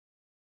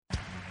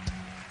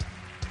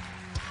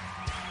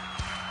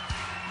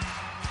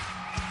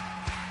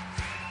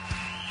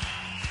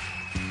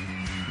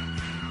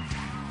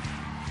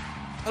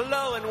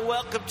Hello and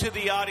welcome to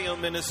the audio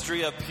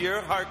ministry of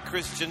Pure Heart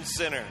Christian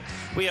Center.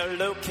 We are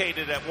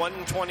located at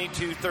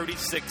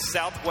 12236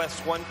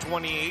 Southwest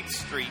 128th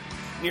Street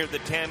near the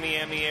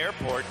Tamiami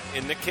Airport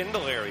in the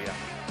Kendall area.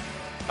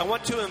 I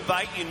want to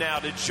invite you now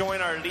to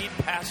join our lead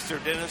pastor,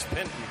 Dennis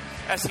Penton,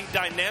 as he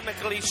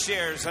dynamically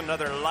shares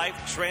another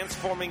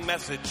life-transforming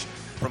message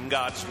from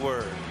God's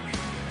Word.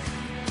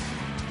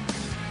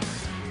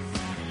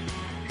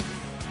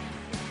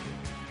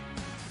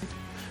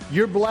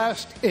 You're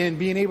blessed in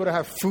being able to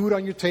have food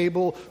on your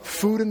table,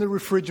 food in the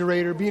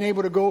refrigerator, being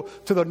able to go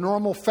to the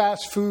normal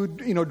fast food,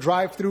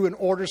 drive-through and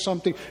order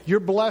something.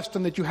 You're blessed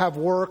in that you have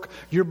work.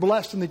 You're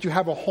blessed in that you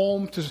have a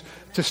home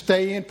to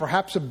stay in,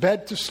 perhaps a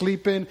bed to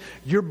sleep in.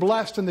 You're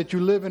blessed in that you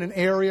live in an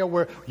area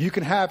where you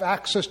can have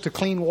access to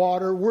clean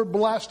water. We're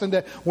blessed in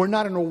that we're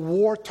not in a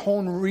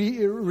war-torn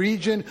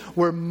region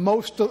where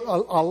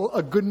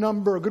a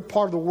good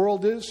part of the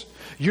world is.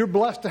 You're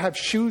blessed to have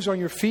shoes on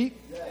your feet.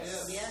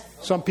 Yes.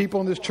 Some people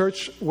in this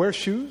church wear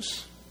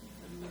shoes.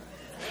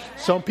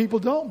 Some people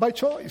don't by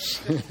choice.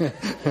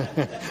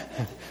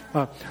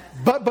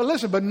 But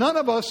listen, but none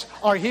of us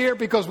are here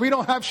because we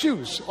don't have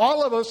shoes.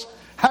 All of us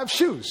have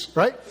shoes,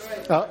 right?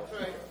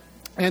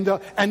 And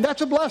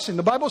that's a blessing.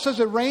 The Bible says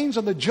it rains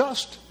on the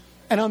just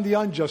and on the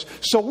unjust.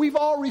 So we've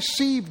all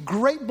received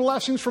great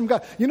blessings from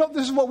God.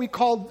 This is what we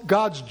call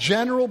God's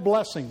general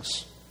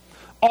blessings.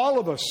 All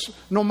of us,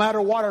 no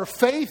matter what our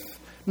faith,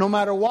 no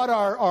matter what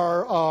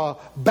our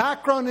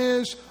background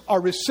is, are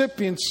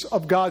recipients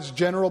of God's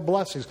general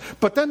blessings.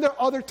 But then there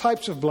are other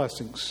types of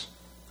blessings,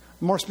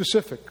 more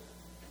specific,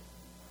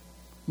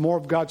 more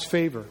of God's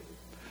favor.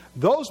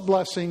 Those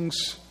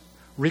blessings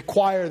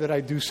require that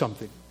I do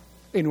something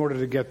in order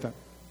to get them.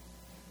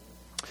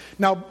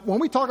 Now, when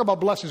we talk about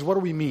blessings, what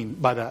do we mean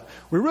by that?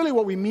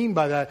 What we mean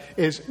by that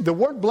is the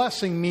word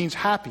blessing means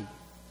happy.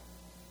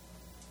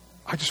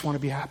 I just want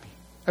to be happy.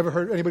 Ever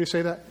heard anybody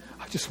say that?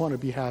 I just want to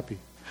be happy.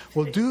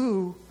 Well,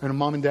 and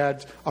mom and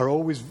dad are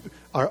always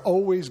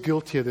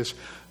guilty of this.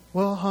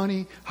 Well,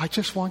 honey, I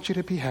just want you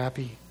to be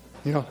happy.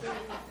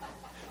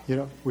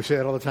 We say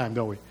that all the time,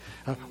 don't we?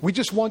 We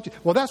just want you.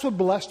 Well, that's what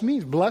blessed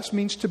means. Blessed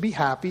means to be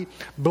happy.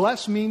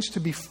 Blessed means to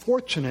be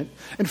fortunate.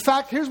 In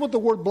fact, here's what the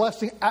word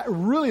blessing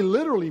really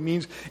literally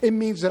means. It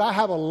means that I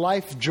have a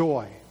life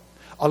joy.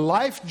 A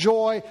life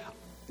joy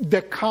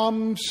that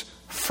comes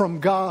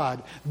from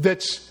God.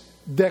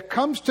 That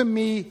comes to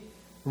me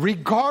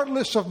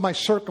regardless of my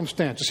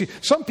circumstances. See,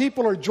 some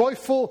people are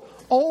joyful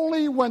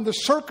only when the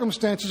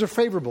circumstances are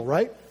favorable,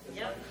 right?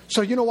 Yep.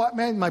 So you know what,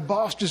 man? My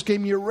boss just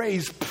gave me a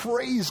raise.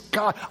 Praise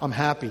God. I'm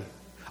happy.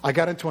 I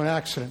got into an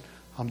accident.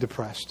 I'm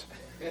depressed.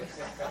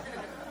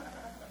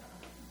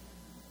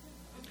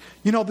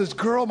 This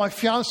girl, my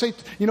fiance,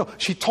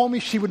 she told me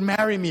she would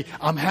marry me.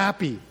 I'm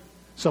happy.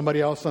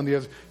 Somebody else on the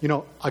other,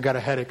 I got a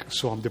headache,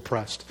 so I'm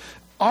depressed.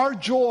 Our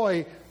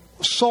joy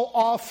so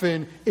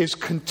often is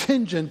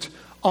contingent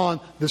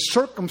on the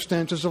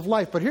circumstances of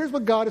life. But here's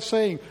what God is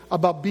saying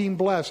about being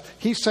blessed.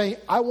 He's saying,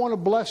 I want to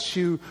bless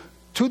you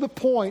to the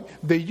point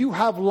that you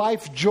have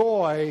life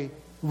joy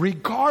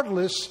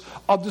regardless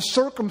of the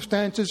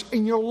circumstances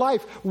in your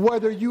life.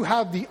 Whether you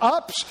have the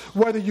ups,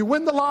 whether you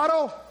win the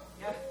lotto.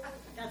 Yep.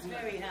 That's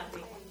very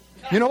happy.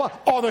 You know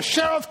what? Or the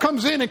sheriff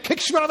comes in and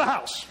kicks you out of the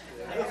house.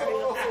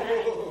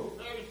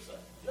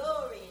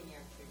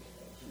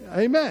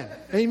 Amen.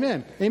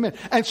 Amen. Amen.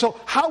 And so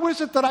how is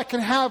it that I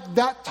can have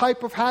that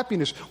type of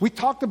happiness? We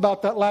talked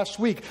about that last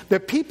week. The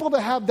people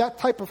that have that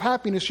type of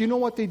happiness, you know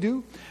what they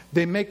do?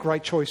 They make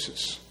right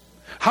choices.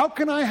 How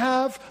can I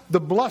have the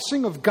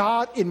blessing of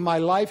God in my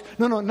life?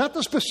 No, not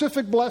the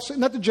specific blessing,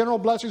 not the general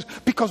blessings,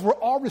 because we're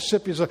all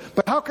recipients of it.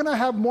 But how can I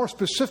have more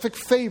specific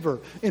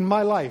favor in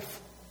my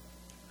life?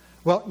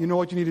 Well, you know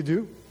what you need to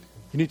do?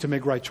 You need to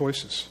make right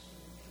choices.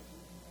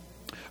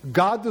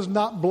 God does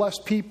not bless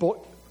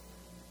people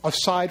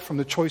aside from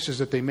the choices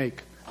that they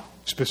make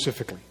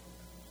specifically.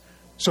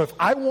 So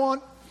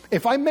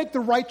if I make the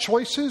right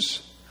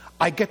choices,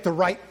 I get the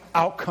right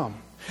outcome.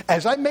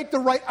 As I make the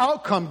right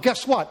outcome,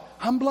 guess what?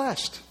 I'm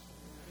blessed.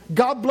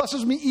 God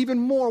blesses me even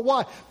more.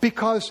 Why?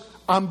 Because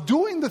I'm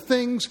doing the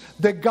things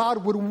that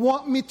God would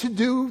want me to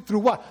do through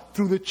what?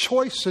 Through the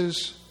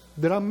choices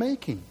that I'm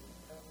making.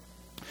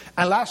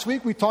 And last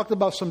week we talked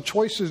about some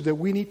choices that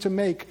we need to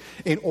make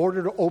in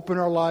order to open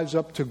our lives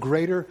up to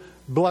greater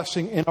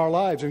blessing in our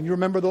lives. And you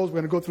remember those?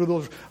 We're going to go through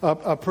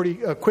those pretty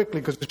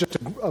quickly because it's just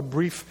a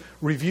brief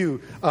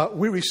review.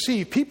 We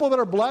receive people that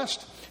are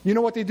blessed. You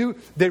know what they do?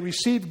 They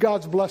receive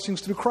God's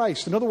blessings through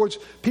Christ. In other words,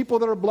 people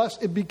that are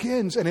blessed, it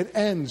begins and it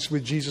ends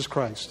with Jesus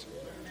Christ.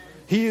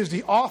 He is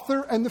the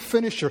author and the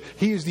finisher.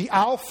 He is the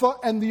Alpha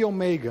and the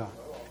Omega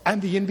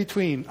and the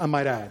in-between, I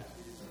might add.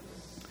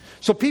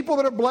 So people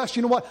that are blessed,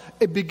 you know what?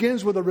 It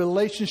begins with a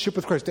relationship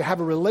with Christ. They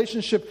have a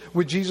relationship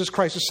with Jesus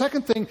Christ. The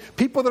second thing,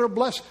 people that are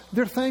blessed,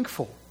 they're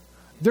thankful.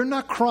 They're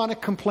not chronic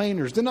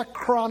complainers. They're not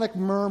chronic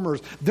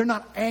murmurers. They're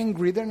not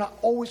angry. They're not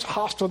always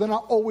hostile. They're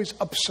not always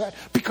upset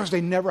because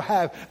they never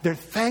have. They're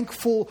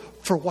thankful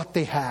for what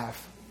they have.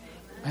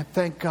 And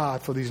thank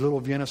God for these little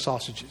Vienna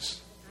sausages.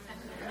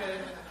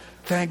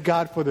 Thank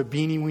God for the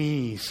beanie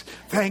weenies.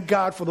 Thank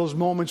God for those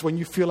moments when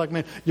you feel like,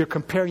 man, you're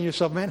comparing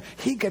yourself. Man,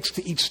 he gets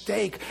to eat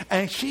steak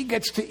and she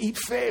gets to eat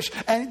fish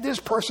and this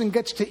person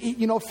gets to eat,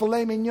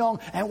 filet mignon.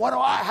 And what do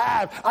I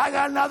have? I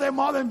got nothing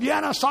more than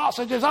Vienna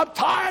sausages. I'm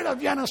tired of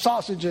Vienna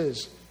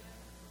sausages.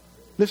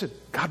 Listen,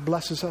 God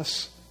blesses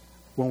us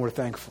when we're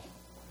thankful.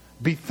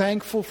 Be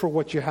thankful for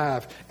what you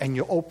have and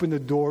you open the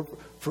door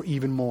for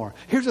even more.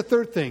 Here's the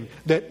third thing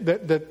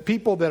that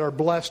people that are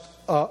blessed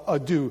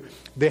do.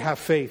 They have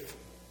faith.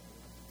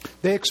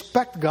 They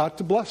expect God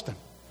to bless them.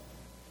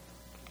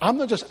 I'm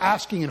not just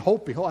asking and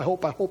hoping. Oh, I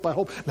hope.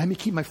 Let me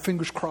keep my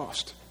fingers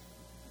crossed.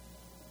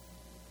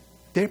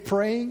 They're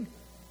praying.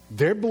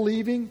 They're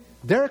believing.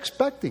 They're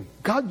expecting.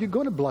 God, you're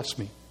going to bless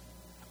me.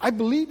 I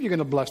believe you're going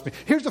to bless me.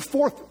 Here's the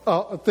fourth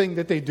thing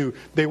that they do.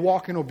 They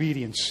walk in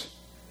obedience.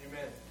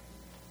 Amen.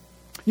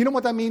 You know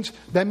what that means?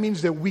 That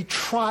means that we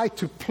try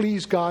to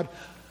please God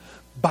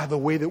by the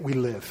way that we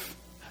live.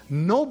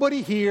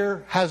 Nobody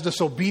here has this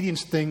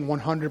obedience thing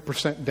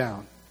 100%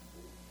 down.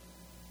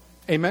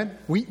 Amen?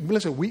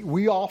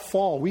 We all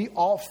fall. We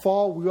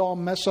all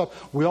mess up.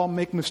 We all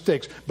make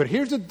mistakes. But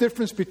here's the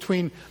difference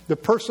between the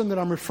person that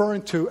I'm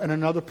referring to and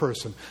another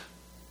person.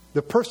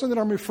 The person that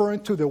I'm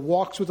referring to that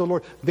walks with the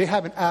Lord, they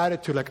have an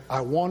attitude like,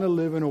 I want to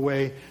live in a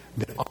way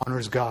that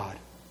honors God.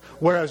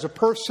 Whereas a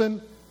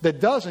person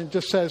that doesn't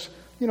just says,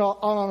 I'll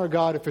honor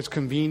God if it's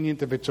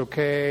convenient, if it's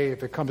okay,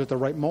 if it comes at the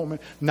right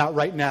moment. Not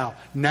right now.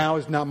 Now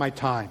is not my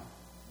time.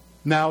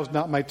 Now is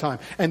not my time.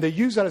 And they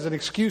use that as an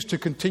excuse to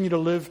continue to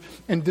live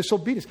in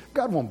disobedience.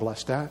 God won't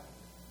bless that.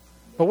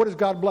 But what does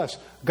God bless?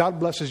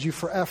 God blesses you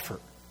for effort.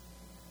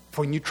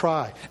 For when you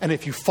try. And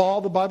if you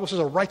fall, the Bible says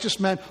a righteous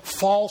man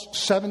falls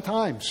 7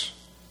 times.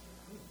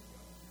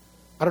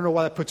 I don't know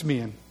why that puts me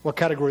in. What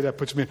category that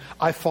puts me in.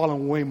 I've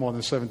fallen way more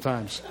than 7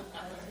 times.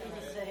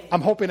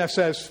 I'm hoping that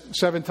says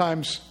 7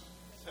 times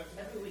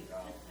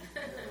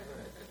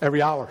every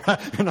hour,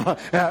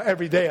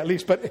 every day at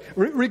least. But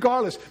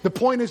regardless, the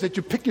point is that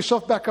you pick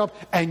yourself back up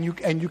and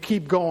you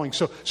keep going.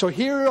 So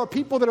here are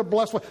people that are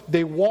blessed.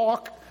 They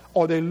walk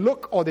or they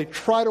look or they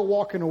try to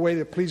walk in a way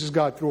that pleases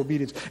God through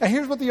obedience. And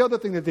here's what the other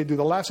thing that they do.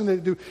 The last thing they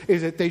do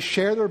is that they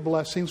share their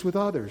blessings with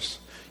others.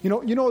 You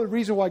know the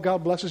reason why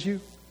God blesses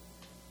you?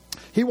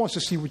 He wants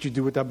to see what you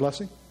do with that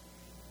blessing.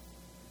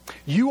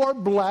 You are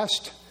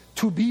blessed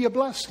to be a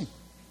blessing.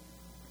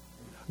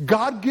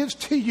 God gives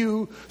to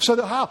you so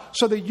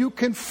that you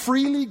can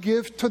freely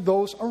give to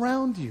those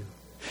around you.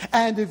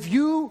 And if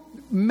you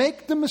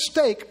make the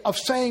mistake of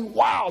saying,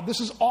 wow, this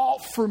is all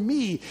for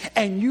me,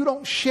 and you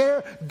don't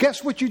share,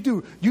 guess what you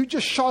do? You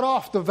just shut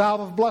off the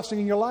valve of blessing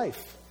in your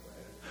life.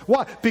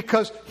 Why?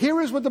 Because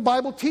here is what the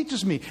Bible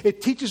teaches me.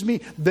 It teaches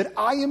me that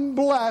I am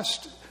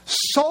blessed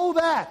so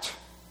that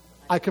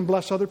I can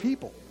bless other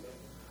people.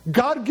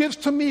 God gives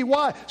to me.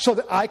 Why? So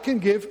that I can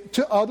give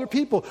to other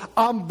people.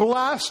 I'm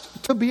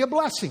blessed to be a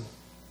blessing.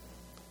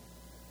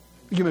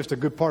 You missed a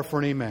good part for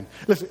an amen.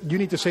 Listen, you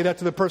need to say that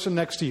to the person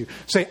next to you.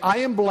 Say, I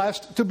am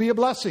blessed to be a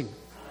blessing.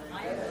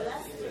 I am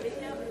blessed to be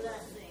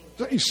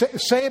a blessing.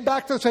 Say it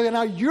back to them. Say,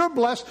 now you're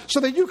blessed so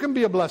that you can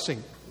be a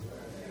blessing.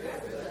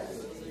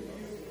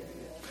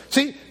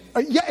 See,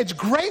 yeah, it's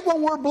great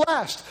when we're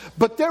blessed,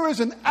 but there is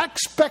an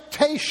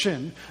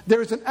expectation.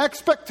 There is an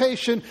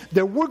expectation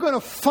that we're going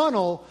to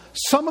funnel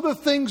some of the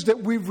things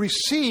that we've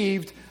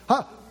received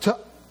to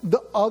the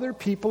other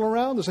people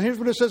around us. And here's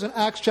what it says in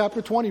Acts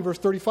chapter 20, verse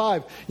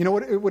 35. You know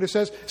what it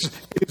says? It says,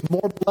 it's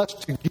more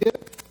blessed to give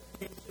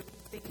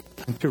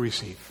than to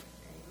receive.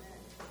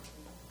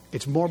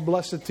 It's more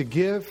blessed to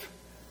give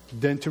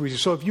than to receive.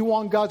 So if you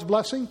want God's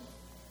blessing,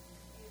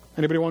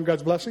 anybody want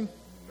God's blessing?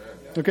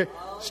 Okay,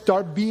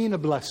 start being a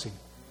blessing.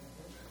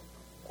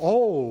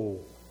 Oh,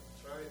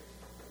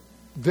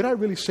 did I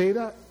really say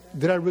that?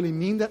 Did I really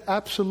mean that?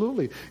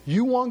 Absolutely.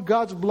 You want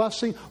God's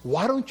blessing?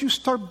 Why don't you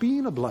start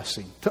being a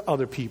blessing to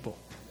other people?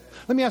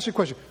 Let me ask you a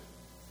question.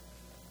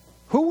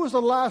 Who was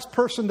the last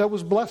person that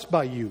was blessed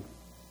by you?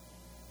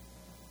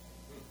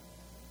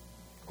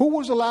 Who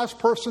was the last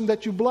person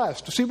that you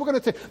blessed? See, we're going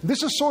to take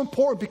this is so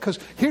important because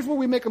here's where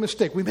we make a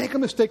mistake. We make a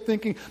mistake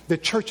thinking the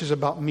church is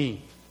about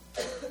me.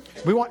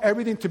 We want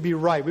everything to be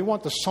right. We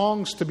want the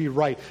songs to be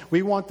right.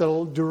 We want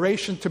the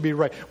duration to be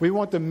right. We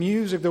want the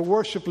music, the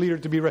worship leader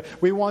to be right.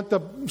 We want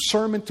the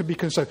sermon to be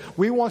concise.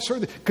 We want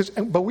certain,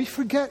 but we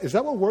forget, is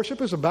that what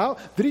worship is about?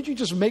 Didn't you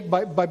just make,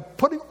 by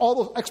putting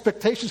all those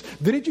expectations,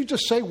 didn't you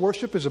just say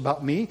worship is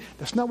about me?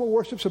 That's not what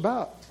worship's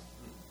about.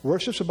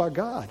 Worship's about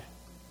God.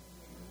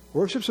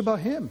 Worship's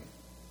about Him.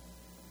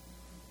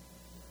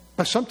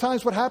 But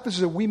sometimes what happens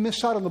is that we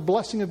miss out on the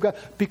blessing of God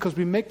because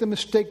we make the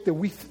mistake that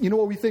you know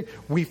what we think?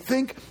 We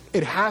think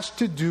it has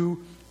to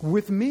do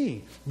with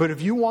me. But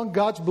if you want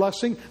God's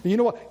blessing, then you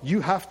know what? You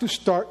have to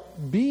start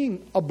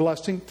being a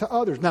blessing to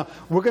others. Now,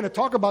 we're going to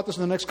talk about this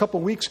in the next couple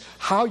of weeks,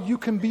 how you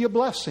can be a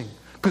blessing.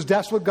 Because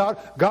that's what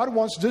God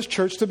wants this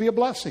church to be a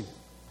blessing.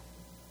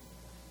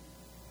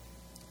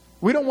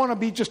 We don't want to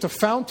be just a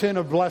fountain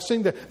of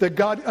blessing that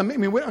God, I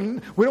mean, we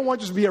don't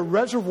want to just be a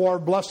reservoir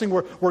of blessing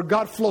where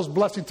God flows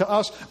blessing to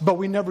us, but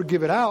we never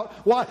give it out.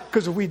 Why?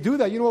 Because if we do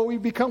that, you know what we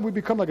become? We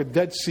become like a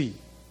Dead Sea.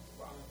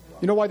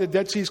 You know why the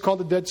Dead Sea is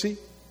called the Dead Sea?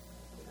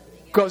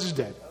 Because it's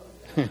dead.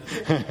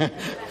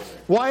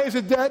 Why is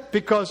it dead?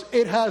 Because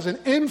it has an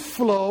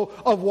inflow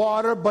of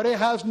water, but it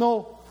has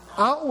no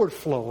outward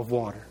flow of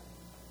water.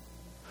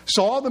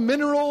 So all the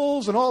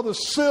minerals and all the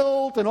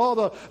silt and all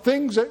the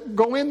things that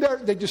go in there,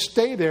 they just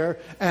stay there.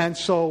 And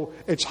so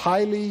it's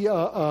highly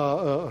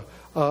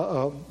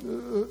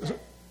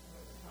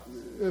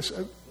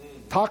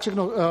toxic.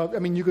 I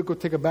mean, you could go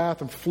take a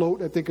bath and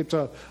float. I think it's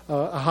a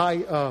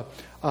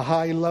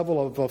high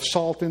level of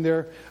salt in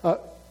there.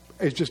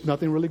 It's just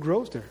nothing really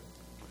grows there.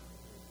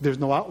 There's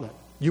no outlet.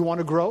 You want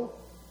to grow?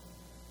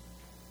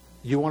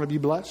 You want to be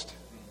blessed?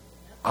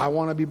 I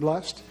want to be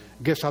blessed.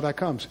 Guess how that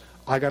comes?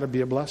 I got to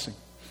be a blessing.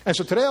 And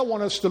so today I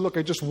want us to look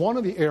at just one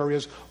of the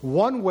areas,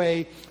 one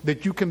way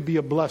that you can be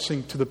a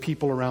blessing to the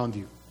people around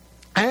you.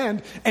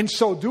 And in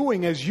so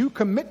doing, as you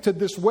commit to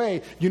this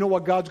way, you know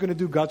what God's going to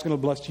do? God's going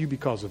to bless you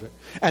because of it.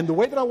 And the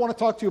way that I want to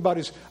talk to you about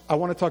is, I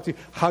want to talk to you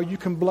how you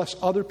can bless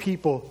other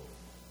people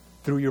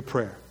through your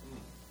prayer.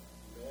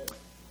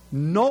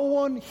 No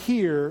one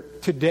here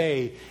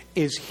today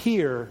is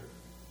here,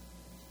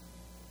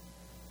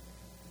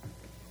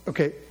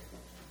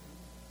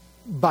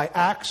 by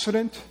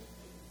accident.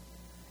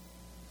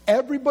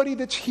 Everybody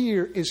that's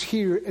here is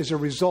here as a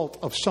result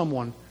of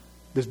someone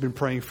that's been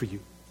praying for you.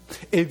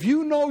 If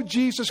you know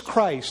Jesus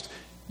Christ,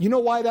 you know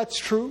why that's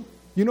true?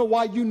 You know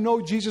why you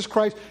know Jesus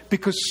Christ?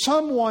 Because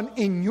someone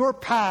in your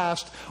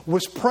past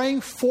was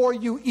praying for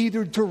you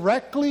either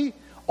directly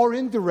or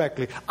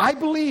indirectly. I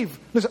believe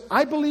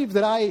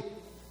that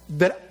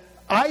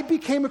I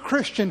became a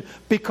Christian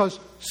because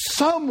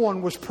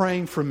someone was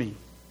praying for me.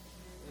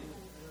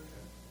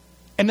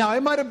 And now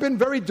it might have been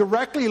very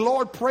directly,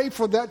 Lord, pray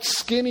for that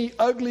skinny,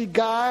 ugly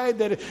guy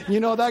that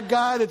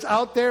guy that's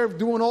out there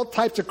doing all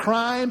types of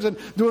crimes and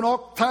doing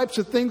all types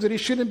of things that he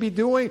shouldn't be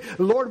doing.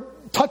 Lord,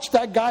 touch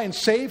that guy and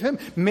save him.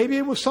 Maybe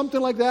it was something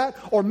like that.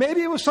 Or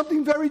maybe it was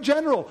something very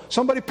general.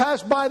 Somebody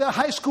passed by the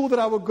high school that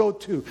I would go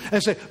to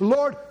and say,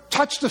 Lord,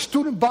 touch the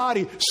student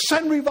body.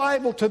 Send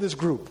revival to this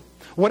group.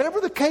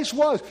 Whatever the case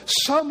was,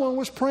 someone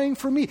was praying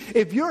for me.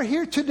 If you're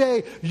here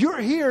today, you're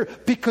here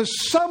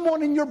because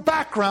someone in your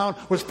background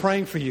was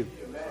praying for you.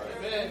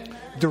 Amen.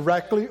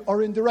 Directly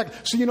or indirectly.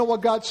 So you know what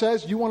God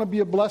says? You want to be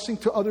a blessing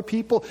to other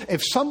people?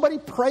 If somebody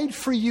prayed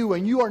for you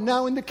and you are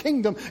now in the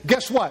kingdom,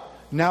 guess what?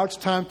 Now it's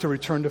time to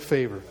return the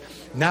favor.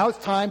 Now it's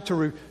time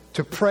to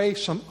pray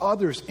some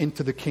others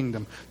into the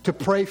kingdom, to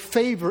pray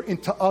favor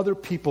into other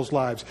people's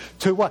lives,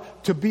 to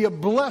what? To be a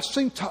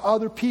blessing to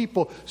other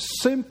people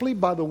simply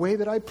by the way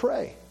that I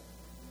pray.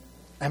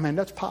 I mean,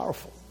 that's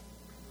powerful.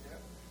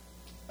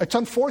 It's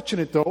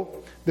unfortunate,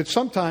 though, that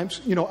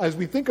sometimes, as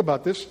we think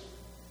about this,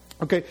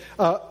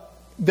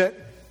 that,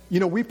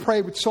 we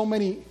pray with so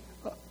many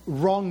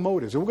wrong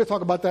motives. And we're going to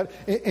talk about that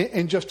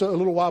in just a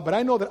little while. But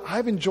I know that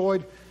I've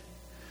enjoyed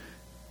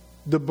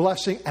the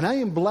blessing, and I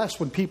am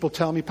blessed when people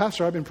tell me,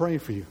 Pastor, I've been praying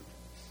for you.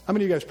 How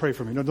many of you guys pray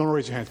for me? No, don't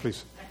raise your hands,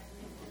 please.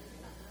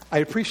 I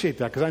appreciate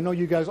that because I know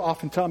you guys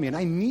often tell me, and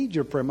I need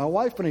your prayer. My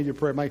wife needs your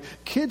prayer. My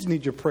kids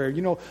need your prayer.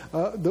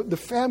 The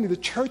family, the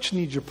church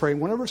needs your prayer. And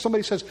whenever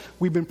somebody says,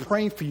 we've been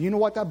praying for you, you know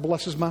what? That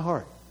blesses my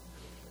heart.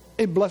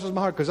 It blesses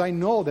my heart because I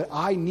know that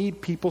I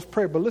need people's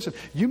prayer. But listen,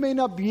 you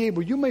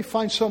may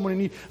find someone in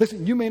need.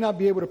 Listen, you may not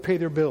be able to pay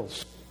their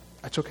bills.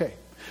 That's okay.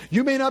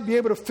 You may not be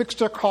able to fix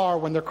their car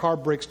when their car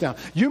breaks down.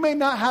 You may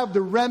not have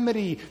the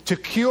remedy to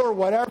cure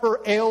whatever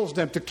ails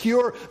them, to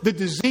cure the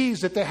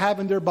disease that they have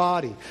in their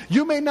body.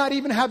 You may not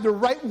even have the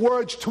right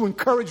words to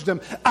encourage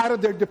them out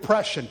of their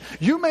depression.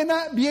 You may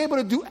not be able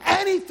to do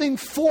anything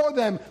for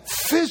them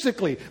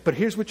physically. But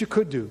here's what you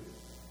could do.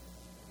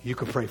 You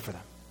could pray for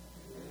them.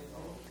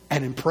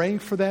 And in praying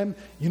for them,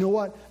 you know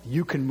what?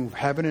 You can move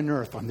heaven and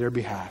earth on their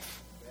behalf.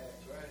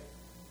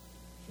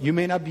 You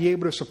may not be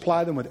able to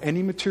supply them with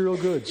any material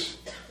goods,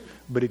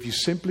 but if you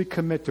simply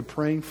commit to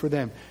praying for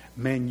them,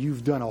 man,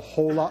 you've done a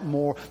whole lot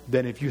more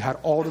than if you had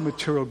all the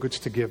material goods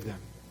to give them.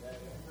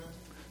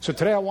 So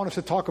today I want us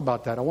to talk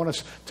about that. I want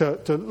us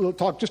to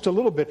talk just a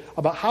little bit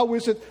about how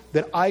is it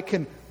that I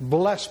can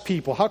bless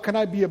people? How can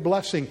I be a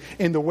blessing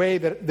in the way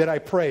that I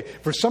pray?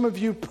 For some of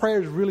you,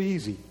 prayer is really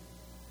easy,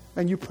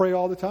 and you pray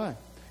all the time.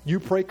 You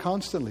pray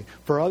constantly.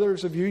 For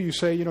others of you, you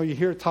say, you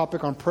hear a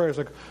topic on prayer, it's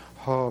like,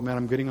 oh man,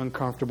 I'm getting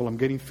uncomfortable. I'm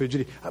getting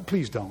fidgety.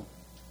 Please don't.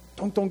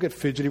 Don't get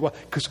fidgety. Why?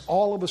 Because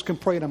all of us can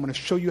pray, and I'm going to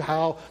show you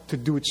how to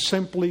do it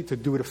simply, to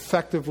do it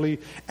effectively,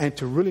 and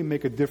to really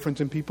make a difference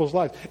in people's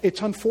lives.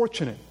 It's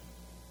unfortunate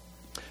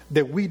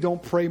that we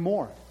don't pray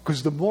more.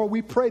 Because the more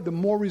we pray, the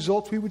more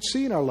results we would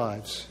see in our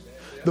lives.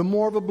 The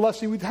more of a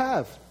blessing we'd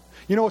have.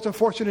 What's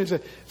unfortunate is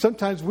that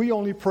sometimes we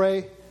only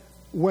pray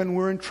when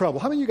we're in trouble.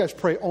 How many of you guys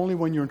pray only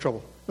when you're in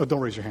trouble? Oh, don't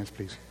raise your hands,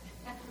 please.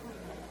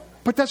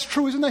 But that's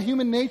true. Isn't that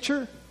human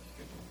nature?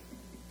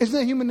 Isn't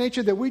that human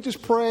nature that we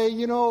just pray,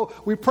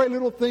 we pray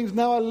little things.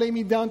 Now I lay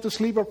me down to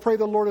sleep. I pray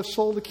the Lord a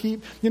soul to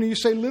keep. You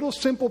say little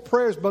simple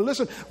prayers. But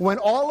listen, when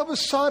all of a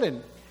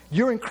sudden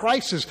you're in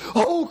crisis,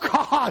 oh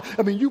God,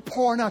 you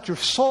pouring out your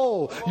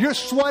soul. You're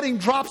sweating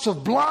drops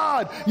of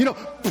blood,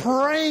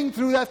 praying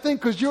through that thing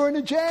because you're in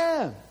a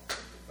jam.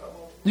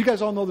 You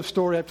guys all know the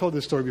story. I've told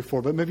this story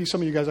before, but maybe some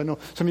of you guys, I know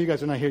some of you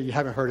guys are not here. You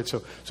haven't heard it,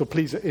 so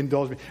please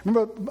indulge me.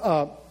 Remember,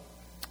 I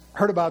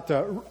read about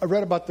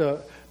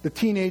the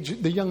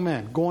young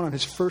man going on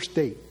his first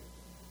date.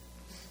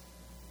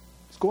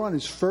 He's going on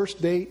his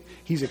first date.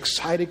 He's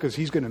excited because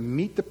he's going to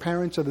meet the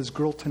parents of this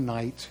girl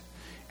tonight.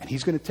 And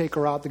he's going to take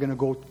her out. They're going to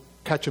go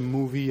catch a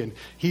movie. And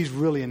he's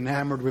really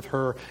enamored with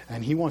her.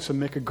 And he wants to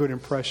make a good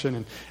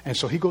impression. And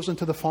so he goes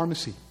into the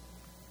pharmacy.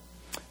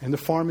 In the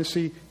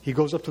pharmacy, he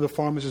goes up to the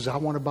pharmacist and says, I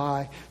want to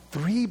buy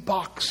 3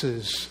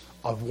 boxes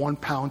of 1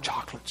 pound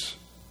chocolates.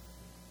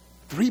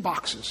 3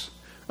 boxes.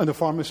 And the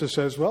pharmacist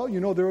says, well,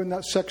 they're in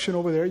that section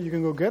over there. You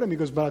can go get them. He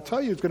goes, but I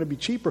tell you, it's going to be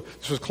cheaper.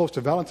 This was close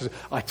to Valentine's Day.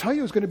 I tell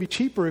you, it's going to be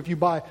cheaper if you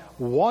buy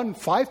 1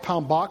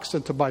 5-pound box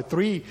than to buy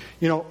 3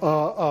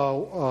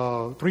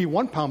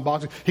 1-pound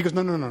boxes. He goes,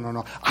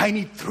 no. I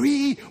need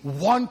 3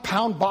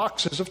 1-pound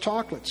boxes of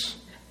chocolates.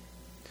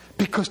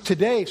 Because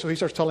today, so he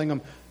starts telling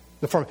him,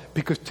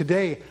 because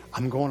today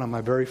I'm going on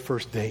my very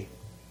first date.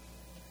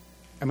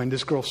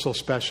 This girl's so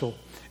special.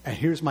 And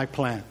here's my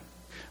plan.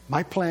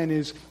 My plan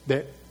is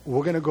that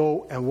we're going to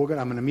go and I'm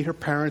going to meet her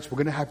parents. We're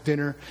going to have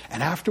dinner.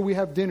 And after we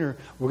have dinner,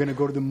 we're going to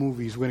go to the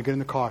movies. We're going to get in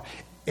the car.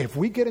 If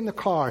we get in the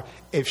car,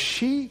 if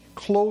she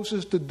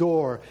closes the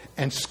door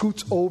and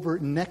scoots over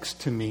next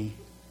to me,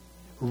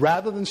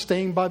 rather than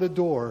staying by the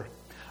door,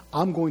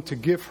 I'm going to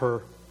give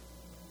her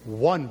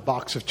 1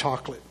 box of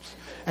chocolates.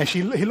 And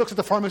he looks at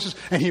the pharmacist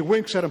and he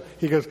winks at him.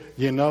 He goes,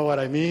 you know what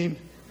I mean?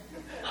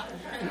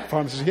 The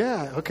pharmacist says,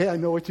 yeah, okay, I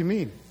know what you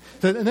mean.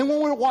 And then when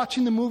we're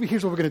watching the movie,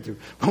 here's what we're going to do.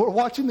 When we're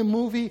watching the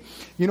movie,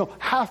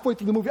 halfway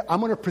through the movie, I'm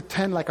going to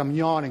pretend like I'm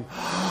yawning.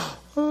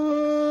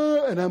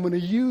 And I'm going to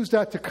use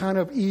that to kind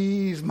of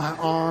ease my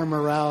arm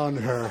around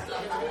her.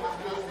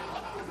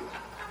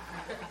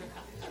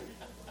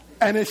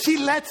 And if she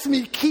lets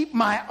me keep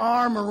my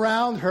arm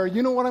around her,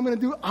 you know what I'm going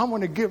to do? I'm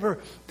going to give her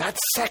that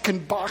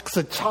 2nd box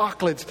of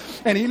chocolates.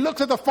 And he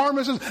looks at the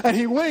pharmacist and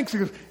he winks. He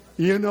goes,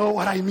 you know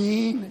what I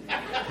mean?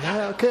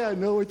 Yeah, okay, I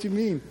know what you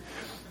mean.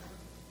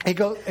 He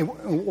goes,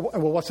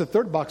 well, what's the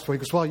 3rd box for? He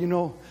goes,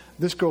 well,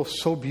 this girl's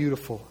so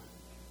beautiful.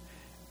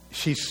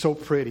 She's so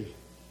pretty.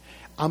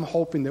 I'm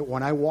hoping that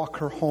when I walk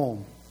her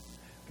home,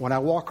 when I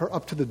walk her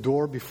up to the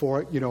door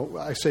before,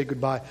 I say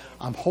goodbye,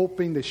 I'm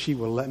hoping that she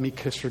will let me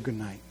kiss her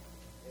goodnight.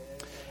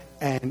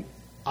 And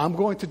I'm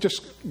going to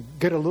just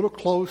get a little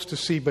close to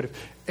see, but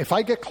if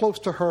I get close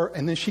to her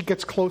and then she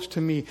gets close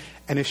to me,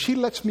 and if she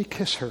lets me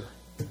kiss her,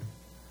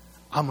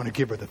 I'm going to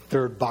give her the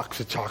 3rd box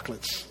of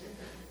chocolates.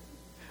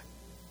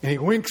 And he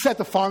winks at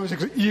the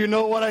pharmacist and goes, you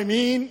know what I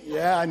mean?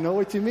 Yeah, I know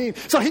what you mean.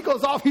 So he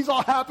goes off. He's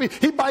all happy.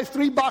 He buys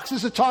 3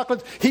 boxes of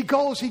chocolates. He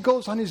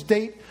goes on his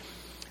date.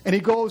 And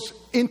he goes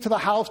into the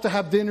house to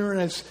have dinner.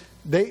 And as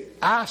they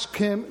ask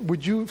him,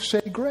 would you say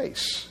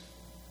grace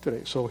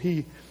today? So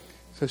he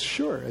says,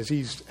 sure. As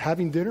he's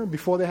having dinner,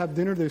 before they have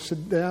dinner, they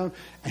sit down.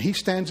 And he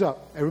stands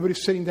up.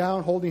 Everybody's sitting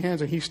down, holding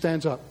hands. And he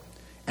stands up.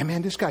 And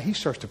man, this guy, he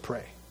starts to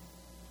pray.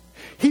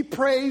 He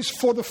prays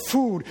for the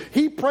food.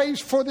 He prays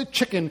for the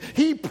chicken.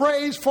 He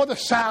prays for the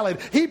salad.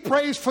 He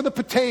prays for the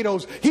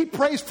potatoes. He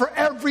prays for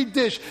every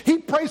dish. He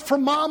prays for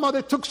Mama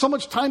that took so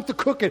much time to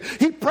cook it.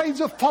 He prays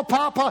for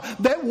Papa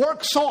that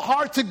worked so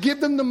hard to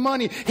give them the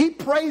money. He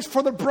prays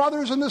for the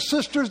brothers and the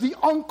sisters, the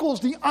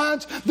uncles, the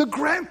aunts, the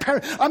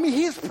grandparents.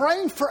 He's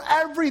praying for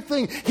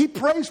everything. He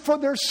prays for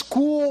their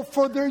school,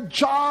 for their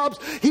jobs.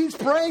 He's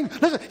praying.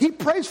 Listen, he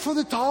prays for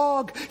the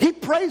dog. He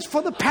prays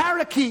for the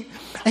parakeet.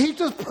 And he's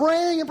just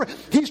praying and praying.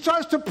 He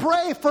starts to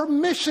pray for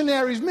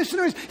missionaries.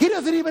 He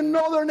doesn't even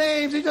know their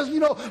names. He just,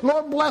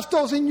 Lord, bless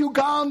those in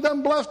Uganda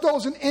and bless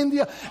those in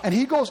India. And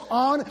he goes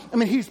on.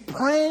 He's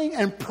praying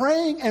and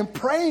praying and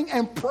praying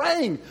and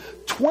praying.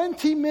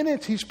 20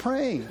 minutes he's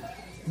praying.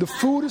 The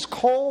food is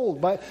cold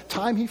by the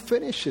time he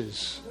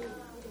finishes.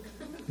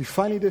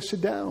 Finally, they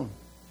sit down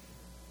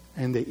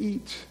and they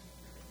eat.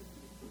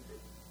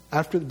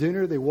 After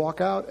dinner, they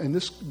walk out. And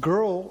this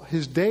girl,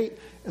 his date,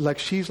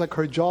 she's like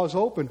her jaw's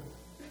open.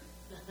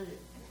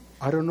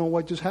 I don't know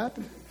what just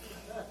happened.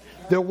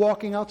 They're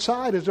walking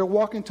outside. As they're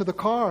walking to the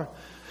car,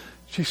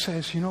 she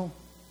says,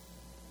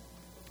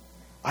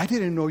 I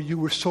didn't know you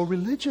were so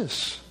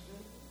religious.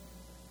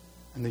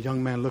 And the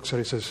young man looks at her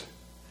and says,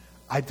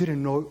 I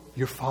didn't know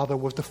your father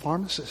was the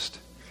pharmacist.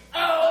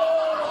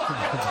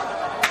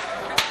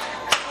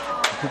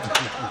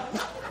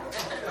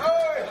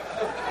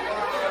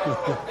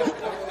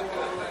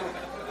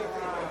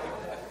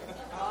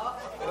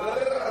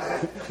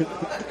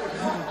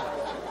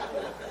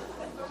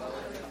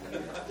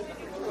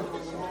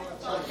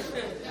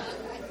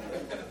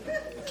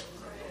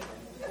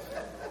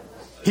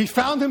 He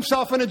found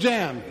himself in a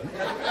jam.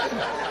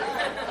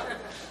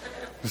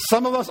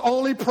 Some of us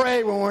only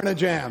pray when we're in a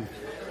jam.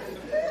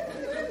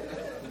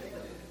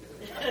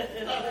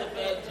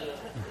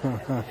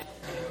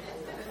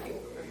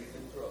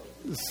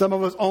 Some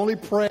of us only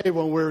pray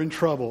when we're in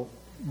trouble.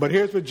 But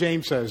here's what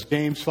James says.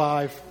 James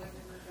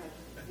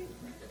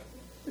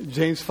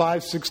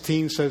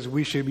 5:16 says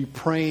we should be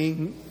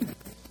praying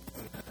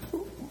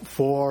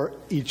for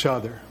each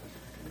other.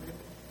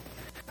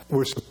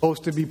 We're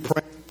supposed to be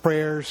praying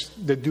prayers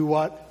that do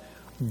what?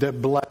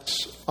 That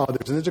bless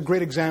others. And there's a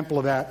great example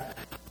of that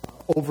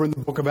over in the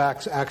book of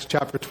Acts, Acts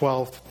chapter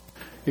 12.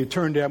 You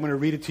turn there. I'm going to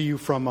read it to you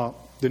from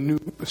the New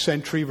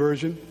Century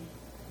Version.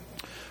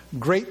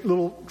 Great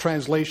little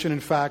translation, in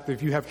fact.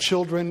 If you have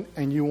children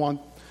and you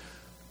want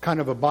kind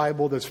of a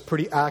Bible that's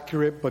pretty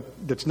accurate,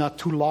 but that's not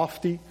too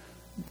lofty,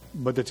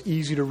 but that's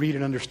easy to read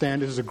and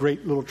understand, this is a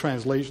great little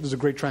translation. This is a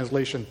great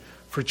translation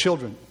for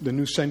children, the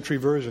New Century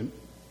Version.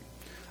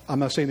 I'm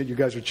not saying that you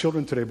guys are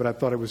children today, but I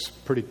thought it was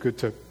pretty good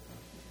to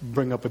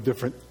bring up a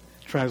different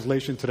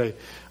translation today.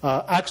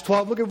 Acts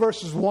 12, look at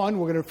verses 1.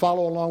 We're going to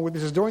follow along with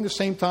this. It's during the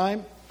same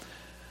time,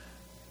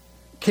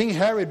 King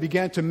Herod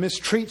began to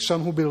mistreat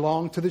some who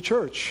belonged to the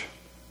church.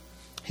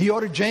 He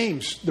ordered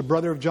James, the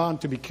brother of John,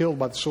 to be killed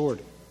by the sword.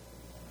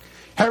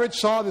 Herod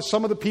saw that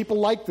some of the people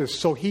liked this,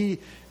 so he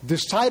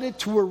decided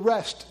to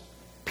arrest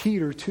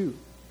Peter too.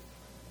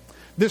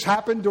 This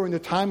happened during the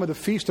time of the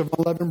Feast of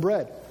Unleavened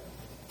Bread.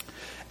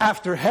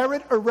 After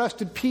Herod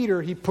arrested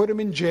Peter, he put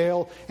him in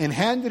jail and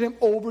handed him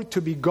over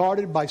to be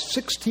guarded by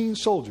 16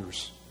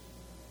 soldiers.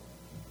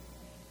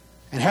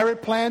 And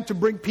Herod planned to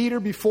bring Peter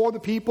before the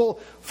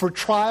people for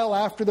trial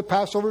after the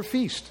Passover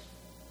feast.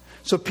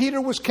 So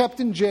Peter was kept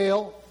in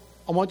jail.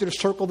 I want you to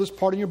circle this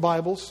part in your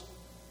Bibles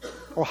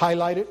or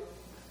highlight it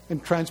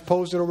and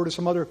transpose it over to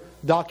some other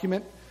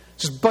document.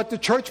 It says, but the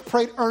church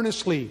prayed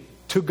earnestly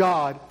to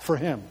God for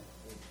him.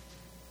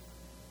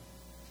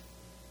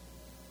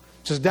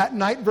 It says that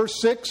night, verse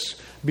 6,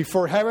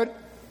 before Herod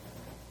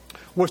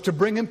was to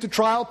bring him to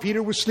trial,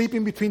 Peter was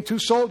sleeping between two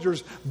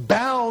soldiers,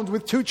 bound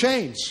with two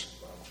chains.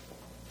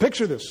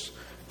 Picture this.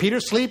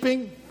 Peter's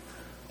sleeping.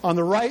 On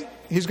the right,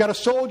 he's got a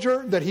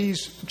soldier that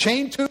he's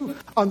chained to.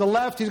 On the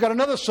left, he's got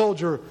another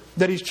soldier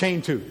that he's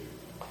chained to.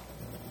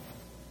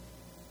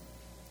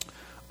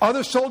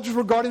 Other soldiers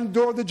were guarding the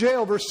door of the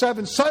jail. Verse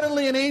 7,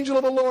 suddenly an angel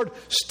of the Lord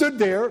stood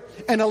there,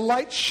 and a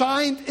light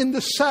shined in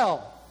the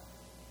cell.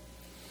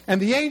 And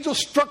the angel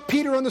struck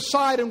Peter on the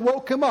side and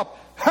woke him up.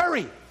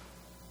 Hurry!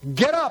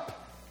 Get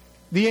up!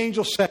 The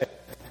angel said.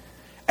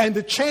 And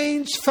the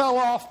chains fell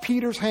off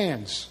Peter's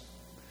hands.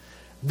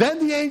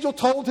 Then the angel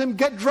told him,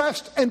 get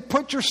dressed and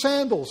put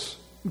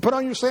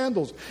on your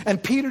sandals.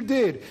 And Peter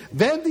did.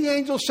 Then the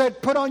angel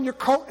said, put on your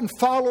coat and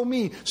follow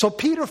me. So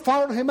Peter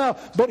followed him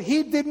out. But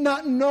he did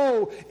not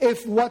know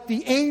if what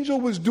the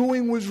angel was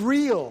doing was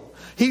real.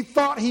 He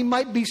thought he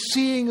might be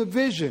seeing a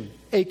vision,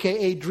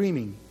 aka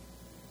dreaming.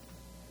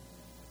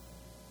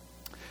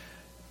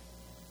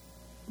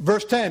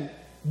 Verse 10,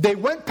 they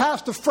went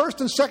past the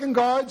first and second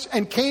guards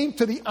and came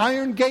to the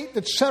iron gate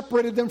that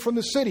separated them from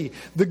the city.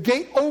 The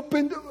gate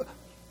opened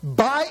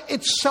by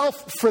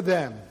itself for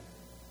them.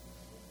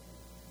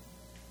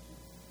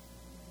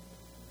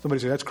 Somebody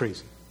say, that's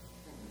crazy.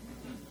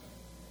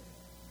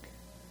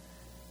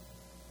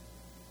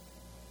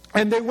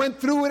 And they went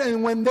through it,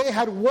 and when they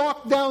had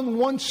walked down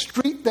one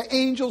street, the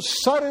angel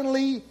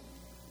suddenly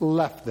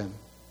left them.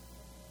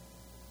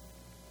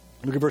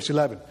 Look at verse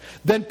 11.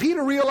 Then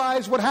Peter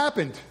realized what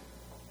happened.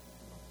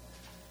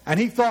 And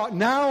he thought,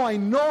 now I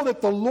know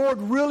that the Lord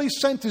really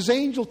sent his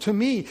angel to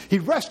me. He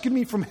rescued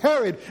me from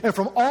Herod and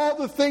from all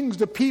the things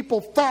the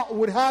people thought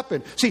would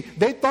happen. See,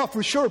 they thought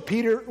for sure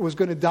Peter was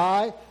going to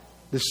die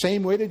the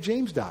same way that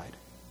James died.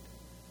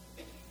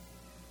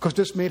 Because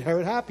this made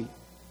Herod happy.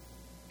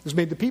 This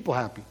made the people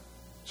happy.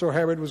 So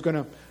Herod was going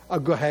to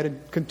go ahead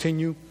and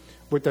continue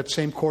with that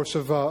same course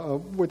of,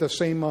 with the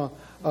same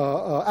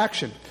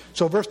action.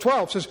 So verse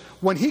 12 says,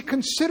 when he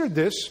considered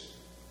this,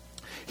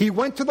 he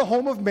went to the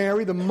home of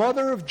Mary, the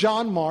mother of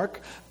John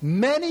Mark.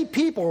 Many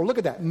people, look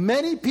at that,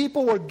 many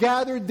people were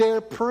gathered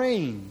there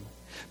praying.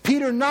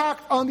 Peter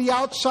knocked on the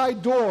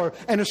outside door,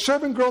 and a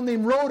servant girl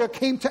named Rhoda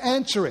came to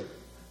answer it.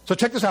 So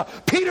check this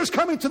out. Peter's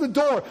coming to the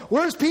door.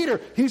 Where's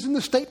Peter? He's in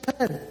the state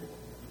pen.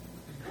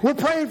 We're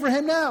praying for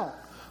him now.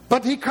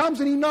 But he comes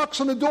and he knocks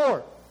on the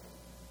door.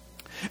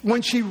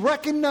 When she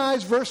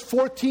recognized, verse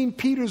 14,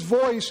 Peter's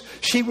voice,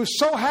 she was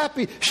so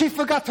happy, she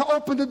forgot to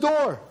open the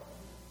door.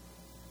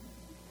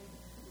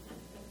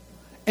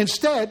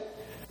 Instead,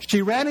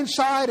 she ran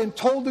inside and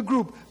told the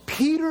group,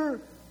 Peter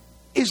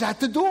is at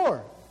the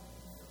door.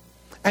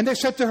 And they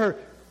said to her,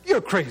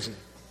 you're crazy.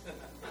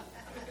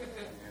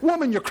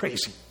 Woman, you're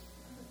crazy.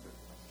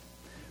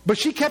 But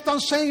she kept on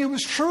saying it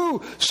was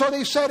true. So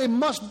they said it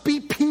must be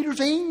Peter's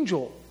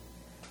angel.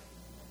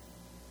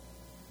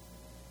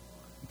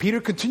 Peter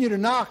continued to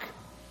knock.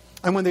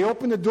 And when they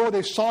opened the door,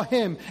 they saw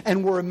him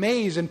and were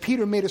amazed. And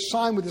Peter made a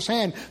sign with his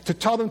hand to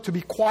tell them to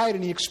be quiet.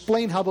 And he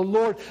explained how the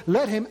Lord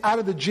led him out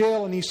of the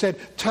jail. And he said,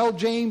 tell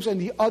James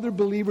and the other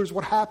believers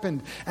what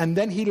happened. And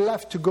then he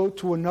left to go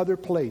to another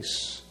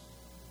place.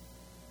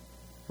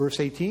 Verse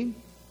 18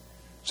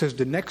 says,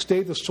 the next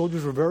day the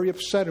soldiers were very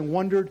upset and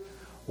wondered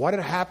what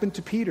had happened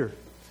to Peter.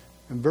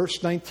 In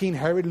verse 19,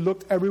 Herod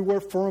looked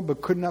everywhere for him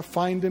but could not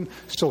find him.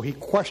 So he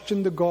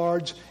questioned the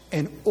guards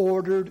and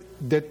ordered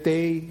that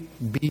they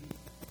be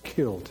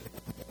killed.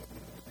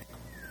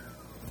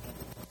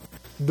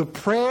 The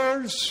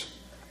prayers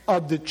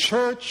of the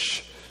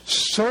church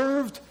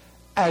served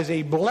as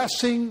a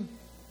blessing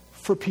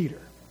for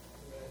Peter.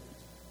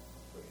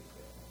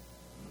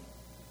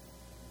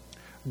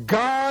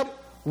 God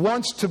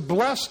wants to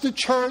bless the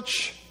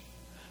church.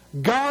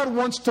 God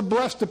wants to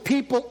bless the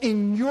people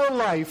in your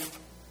life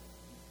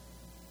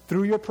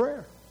through your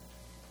prayer.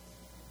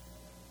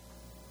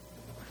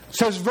 It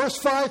says, verse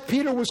 5,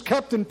 Peter was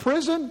kept in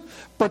prison,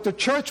 but the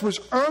church was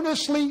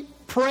earnestly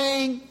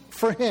praying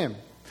for him.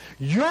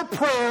 Your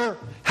prayer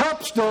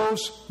helps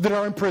those that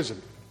are in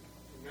prison.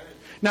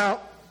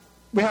 Now,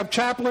 we have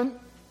Chaplain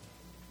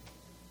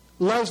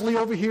Leslie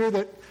over here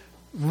that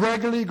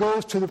regularly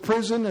goes to the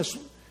prison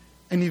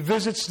and he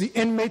visits the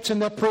inmates in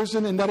that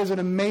prison, and that is an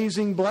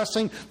amazing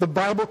blessing. The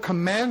Bible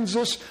commands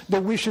us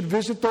that we should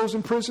visit those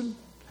in prison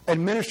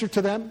and minister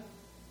to them.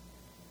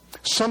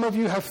 Some of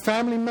you have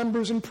family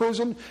members in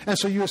prison, and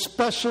so you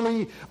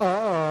especially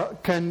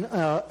can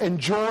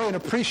enjoy and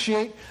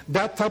appreciate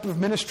that type of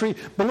ministry.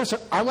 But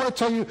listen, I want to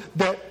tell you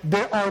that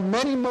there are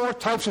many more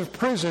types of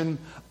prison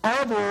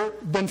other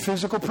than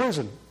physical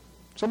prison.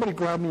 Somebody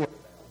grab me a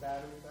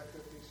battery back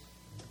there, please.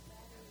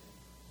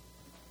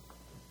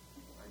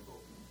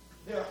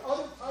 There are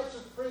other types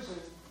of prison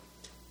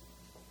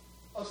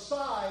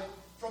aside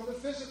from the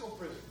physical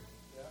prison.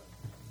 Yeah.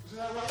 Isn't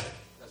that right?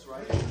 That's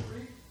right.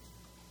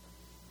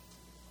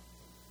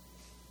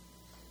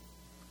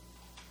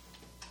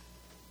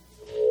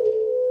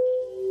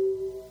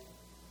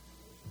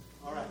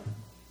 All right.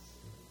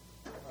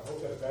 I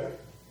hope that's better.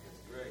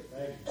 That's great.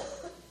 Thank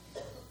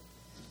you.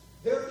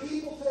 There are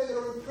people today that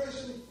are in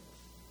prison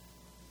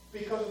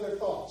because of their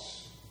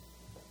thoughts.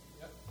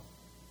 Yep.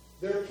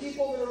 There are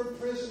people that are in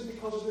prison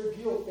because of their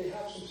guilt. They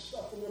have some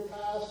stuff in their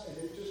past and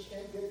they just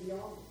can't get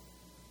beyond it.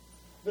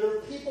 There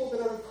are people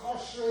that are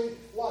incarcerated,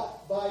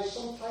 what? By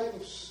some type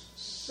of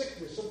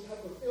sickness, some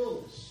type of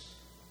illness.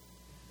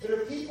 There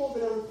are people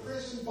that are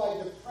imprisoned by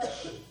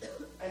depression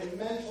and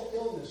mental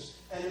illness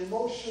and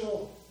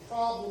emotional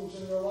problems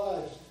in their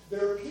lives.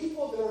 There are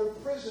people that are in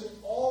prison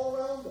all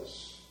around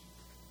us.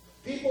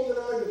 People that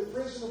are in the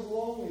prison of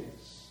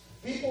loneliness.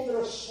 People that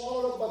are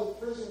swallowed up by the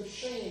prison of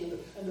shame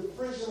and the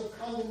prison of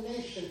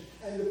condemnation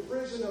and the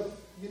prison of,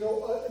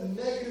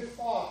 negative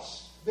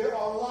thoughts. There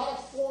are a lot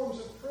of forms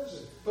of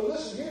prison. But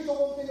listen, here's the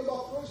one thing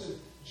about prison.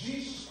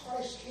 Jesus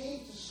Christ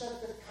came to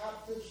set the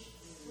captives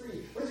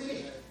free. What does he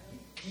mean?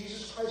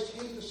 Jesus Christ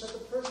came to set the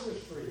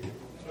prisoners free.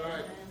 All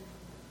right.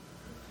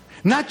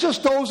 Not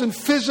just those in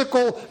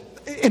physical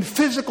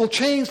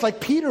chains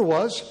like Peter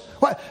was.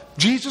 What?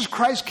 Jesus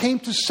Christ came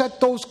to set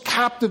those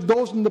captive,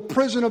 those in the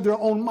prison of their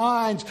own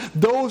minds,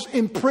 those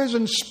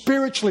imprisoned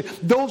spiritually,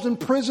 those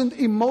imprisoned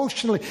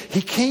emotionally.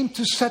 He came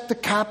to set the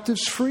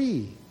captives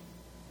free.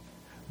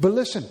 But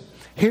listen,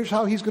 here's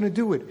how he's going to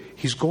do it.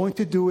 He's going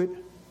to do it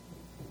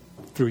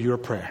through your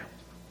prayer.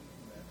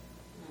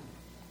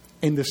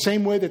 In the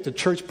same way that the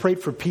church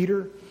prayed for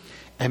Peter,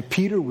 and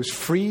Peter was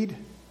freed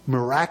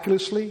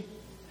miraculously,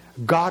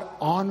 God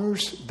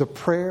honors the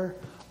prayer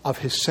of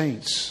his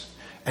saints.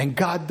 And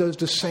God does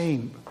the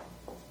same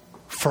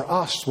for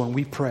us when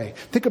we pray.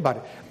 Think about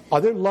it. Are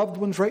there loved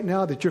ones right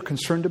now that you're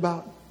concerned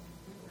about?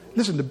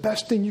 Listen, the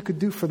best thing you could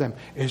do for them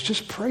is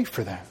just pray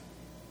for them.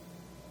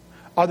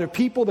 Are there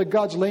people that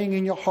God's laying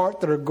in your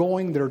heart that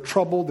are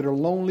troubled, that are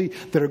lonely,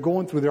 that are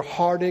going through their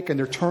heartache and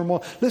their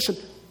turmoil? Listen,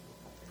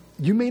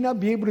 you may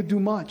not be able to do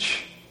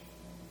much.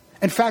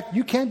 In fact,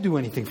 you can't do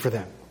anything for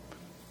them.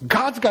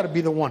 God's got to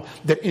be the one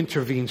that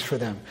intervenes for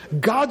them.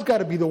 God's got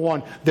to be the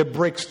one that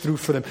breaks through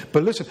for them.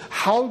 But listen,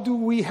 how do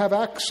we have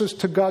access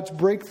to God's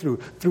breakthrough?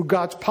 Through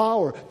God's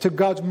power, to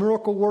God's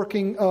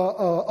miracle-working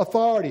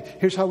authority.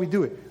 Here's how we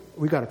do it.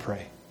 We got to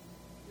pray.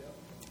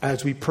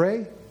 As we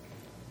pray,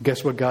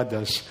 guess what God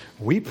does?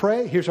 We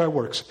pray. Here's how it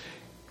works.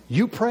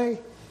 You pray.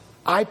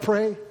 I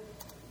pray.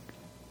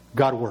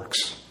 God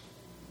works.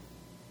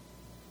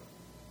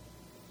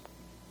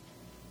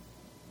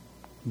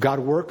 God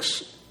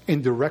works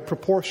in direct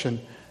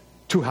proportion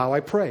to how I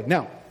pray.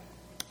 Now,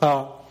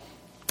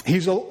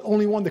 He's the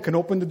only one that can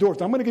open the doors.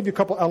 Now, I'm going to give you a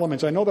couple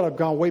elements. I know that I've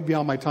gone way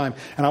beyond my time,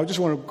 and I just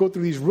want to go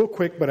through these real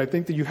quick, but I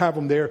think that you have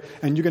them there,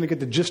 and you're going to get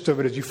the gist of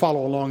it as you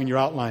follow along in your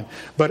outline.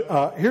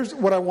 But here's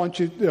what I want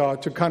you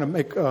to kind of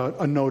make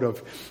a note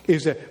of,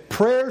 is that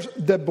prayers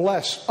that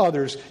bless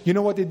others, you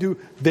know what they do?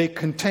 They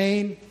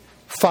contain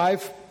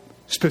 5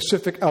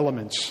 specific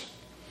elements.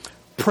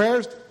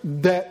 Prayers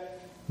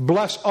that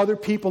bless other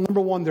people,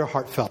 number 1, they're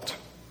heartfelt.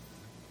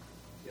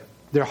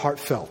 They're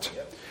heartfelt.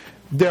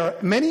 There are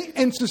many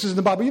instances in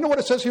the Bible. You know what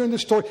it says here in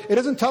this story? It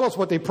doesn't tell us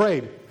what they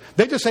prayed.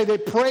 They just say they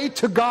prayed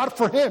to God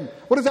for him.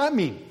 What does that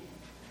mean?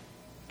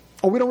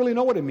 Oh, we don't really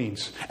know what it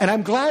means. And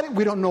I'm glad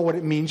we don't know what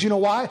it means. You know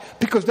why?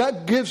 Because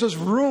that gives us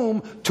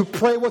room to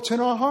pray what's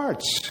in our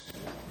hearts.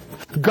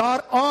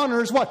 God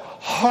honors what?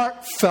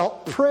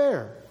 Heartfelt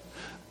prayer.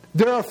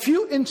 There are a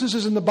few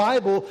instances in the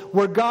Bible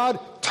where God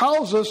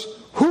tells us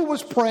who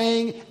was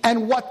praying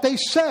and what they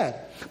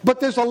said. But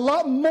there's a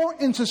lot more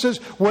instances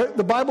where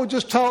the Bible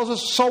just tells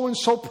us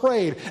so-and-so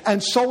prayed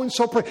and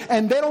so-and-so prayed.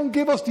 And they don't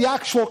give us the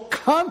actual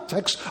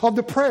context of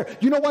the prayer.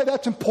 You know why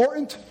that's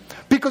important?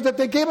 Because if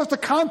they gave us the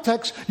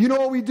context, you know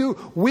what we do?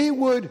 We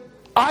would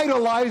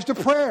idolize the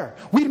prayer.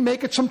 We'd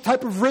make it some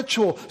type of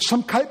ritual,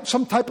 some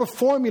type of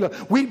formula.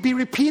 We'd be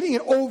repeating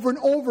it over and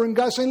over. And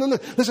God's saying,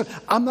 listen,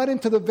 I'm not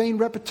into the vain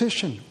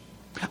repetition.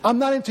 I'm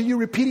not into you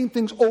repeating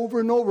things over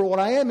and over. What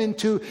I am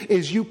into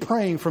is you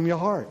praying from your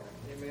heart.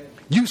 Amen.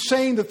 You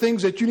saying the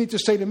things that you need to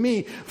say to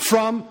me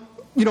from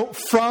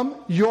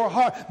your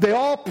heart. They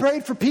all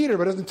prayed for Peter,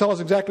 but it doesn't tell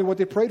us exactly what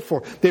they prayed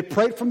for. They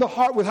prayed from the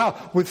heart with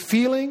how? With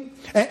feeling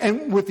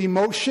and with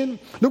emotion.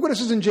 Look what it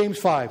says in James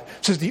 5. It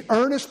says, the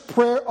earnest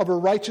prayer of a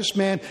righteous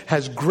man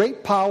has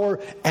great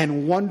power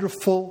and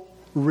wonderful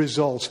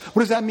results.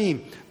 What does that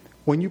mean?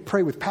 When you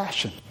pray with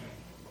passion,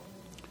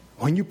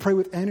 when you pray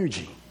with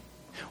energy,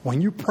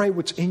 when you pray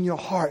what's in your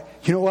heart,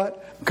 you know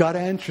what? God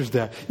answers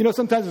that. You know,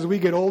 sometimes as we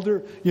get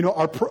older, you know,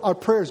 our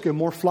prayers get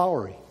more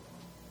flowery.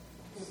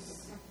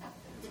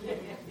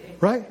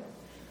 Right?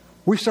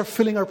 We start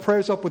filling our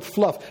prayers up with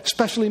fluff.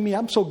 Especially me.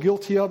 I'm so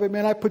guilty of it,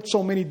 man. I put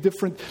so many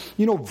different,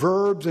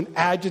 verbs and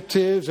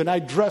adjectives, and I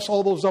dress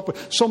all those up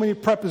with so many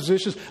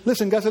prepositions.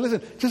 Listen, guys,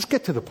 just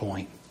get to the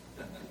point.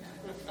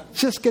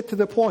 Just get to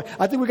the point.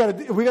 I think we got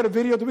a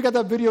video. Do we got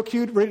that video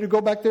queued, ready to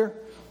go back there?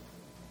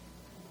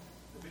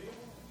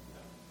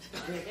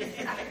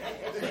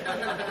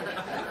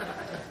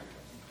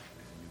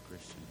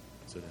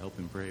 So to help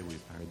him pray,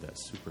 we've hired that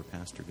super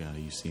pastor guy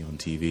you see on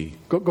TV.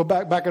 Go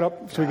back it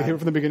up so we can hear it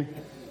from the beginning.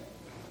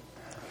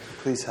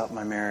 Please help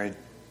my marriage.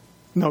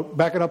 No,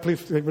 back it up,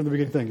 please, from the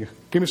beginning. Thank you.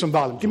 Give me some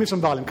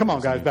volume. Come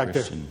on, guys, back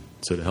there.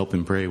 So to help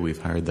him pray,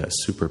 we've hired that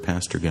super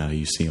pastor guy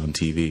you see on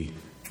TV.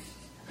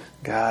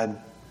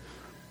 God,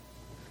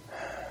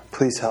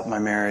 please help my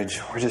marriage.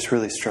 We're just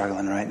really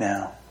struggling right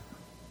now.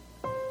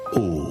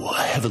 Oh,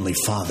 Heavenly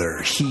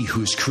Father, He who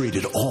has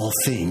created all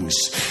things,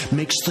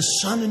 makes the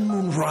sun and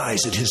moon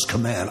rise at His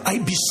command. I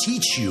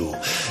beseech you,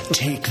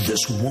 take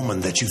this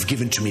woman that you've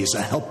given to me as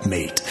a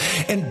helpmate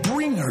and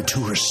bring her to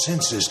her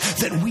senses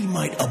that we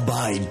might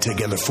abide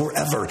together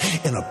forever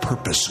in a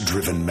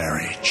purpose-driven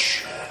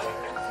marriage.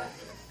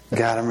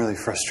 God, I'm really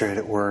frustrated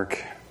at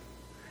work.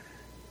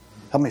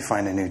 Help me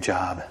find a new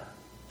job.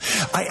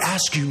 I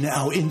ask you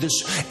now, in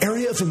this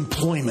area of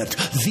employment,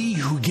 Thee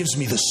who gives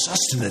me the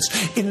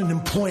sustenance in an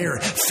employer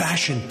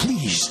fashion,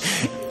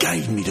 please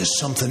guide me to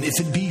something, if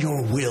it be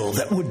your will,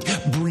 that would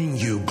bring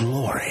you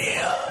glory.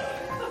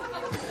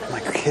 My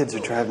kids are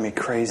driving me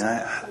crazy.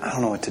 I don't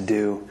know what to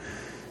do.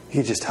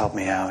 You just help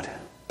me out.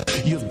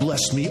 You have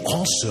blessed me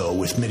also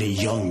with many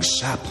young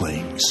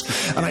saplings,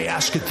 and I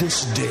ask it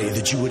this day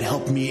that you would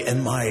help me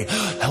and my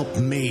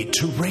helpmate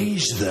to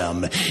raise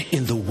them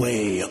in the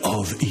way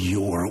of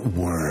your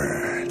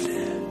word.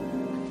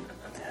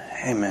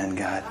 Amen,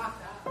 God.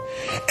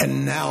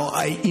 And now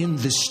I end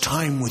this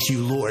time with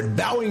you, Lord,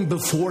 bowing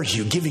before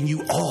you, giving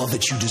you all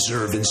that you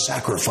deserve in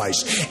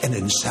sacrifice and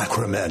in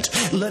sacrament.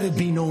 Let it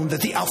be known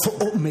that the Alpha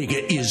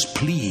Omega is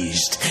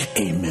pleased.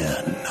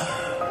 Amen.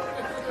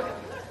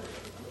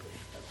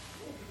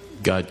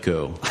 God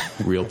go.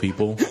 Real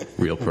people,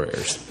 real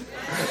prayers.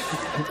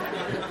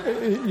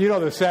 You know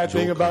the sad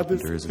thing about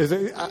this is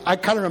I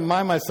kind of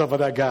remind myself of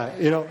that guy.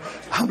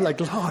 I'm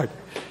like, Lord.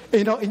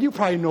 And you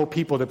probably know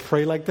people that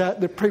pray like that.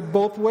 They pray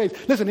both ways.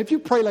 Listen, if you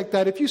pray like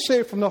that, if you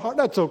say it from the heart,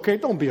 that's okay.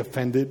 Don't be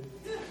offended.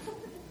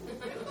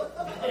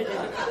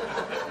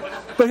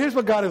 But here's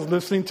what God is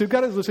listening to.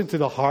 God is listening to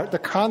the heart, the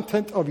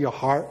content of your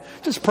heart.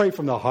 Just pray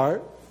from the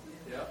heart.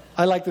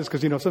 I like this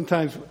because,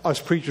 sometimes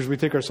us preachers, we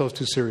take ourselves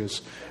too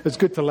serious. It's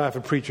good to laugh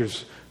at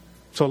preachers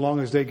so long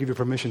as they give you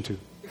permission to.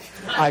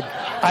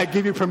 I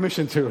give you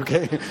permission to,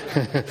 okay?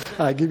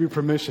 I give you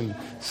permission.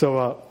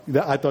 So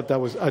I thought that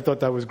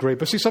was great.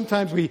 But see,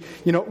 sometimes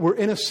we're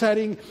in a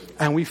setting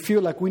and we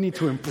feel like we need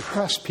to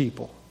impress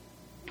people.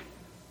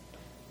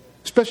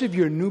 Especially if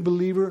you're a new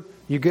believer,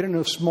 you get in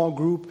a small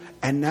group,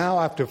 and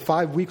now after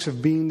 5 weeks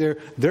of being there,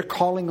 they're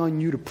calling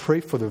on you to pray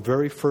for the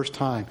very first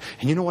time.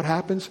 And you know what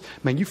happens?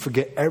 Man, you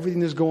forget everything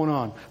that's going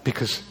on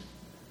because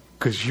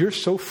you're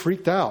so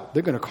freaked out.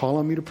 They're going to call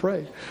on me to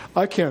pray.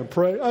 I can't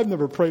pray. I've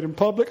never prayed in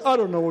public. I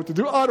don't know what to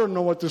do. I don't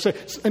know what to say.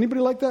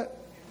 Anybody like that?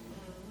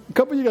 A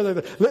couple of you guys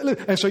like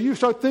that. And so you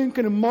start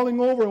thinking and mulling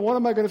over, and what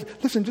am I going to say?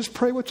 Listen, just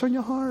pray what's on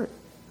your heart.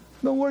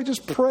 Don't worry,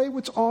 just pray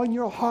what's on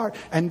your heart.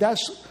 And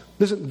that's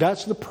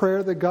the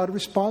prayer that God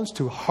responds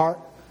to.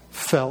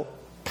 Heartfelt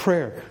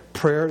prayer.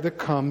 Prayer that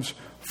comes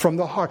from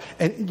the heart.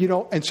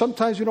 And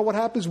sometimes, what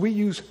happens? We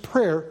use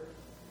prayer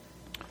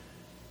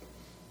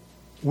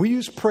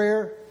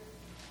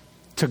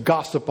to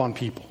gossip on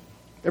people.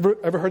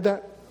 Ever heard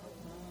that?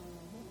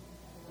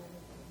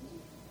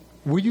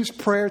 We use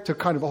prayer to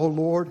kind of, oh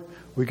Lord,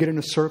 we get in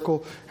a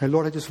circle, and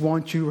Lord, I just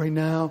want you right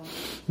now.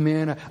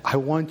 Man, I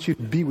want you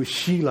to be with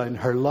Sheila and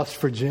her lust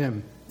for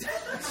Jim.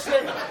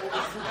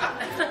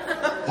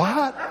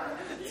 What?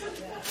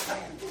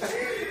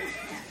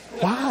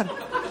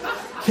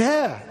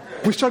 Yeah.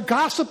 We start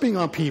gossiping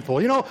on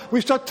people. You know,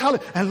 we start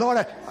telling. And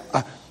Lord,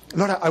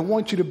 I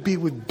want you to be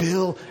with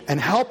Bill and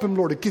help him,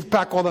 Lord, to get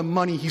back all the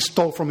money he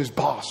stole from his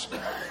boss.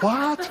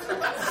 What?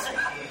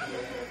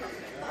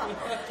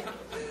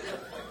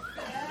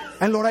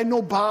 And Lord, I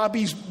know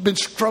Bobby's been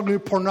struggling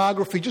with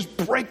pornography. Just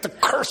break the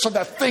curse of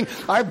that thing.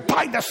 I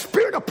bind the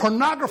spirit of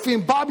pornography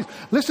in Bobby.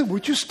 Listen,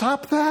 would you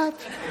stop that?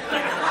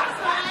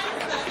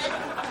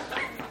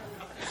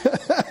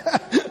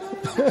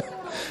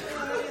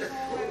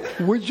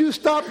 Would you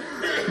stop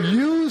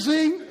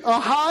using a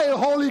high and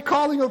holy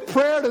calling of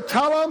prayer to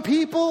tell on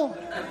people?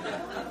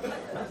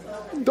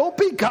 Don't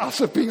be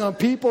gossiping on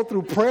people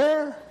through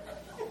prayer.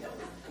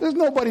 There's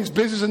nobody's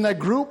business in that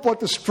group what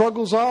the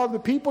struggles are of the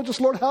people.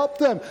 Just, Lord, help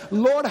them.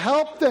 Lord,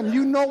 help them.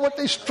 You know what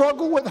they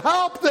struggle with.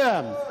 Help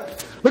them.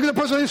 Look at the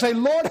person and say,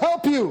 Lord,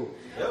 help you.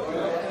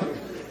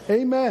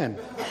 Amen.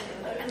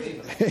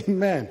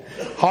 Amen.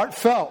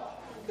 Heartfelt.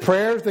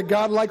 Prayers that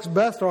God likes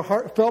best are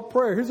heartfelt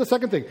prayer. Here's the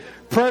second thing.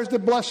 Prayers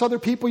that bless other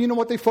people, you know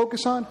what they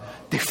focus on?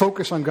 They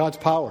focus on God's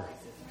power.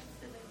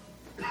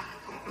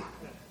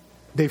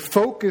 They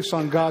focus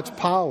on God's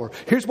power.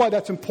 Here's why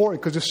that's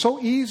important. Because it's so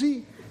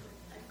easy.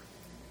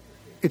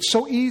 It's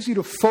so easy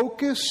to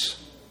focus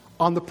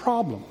on the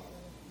problem.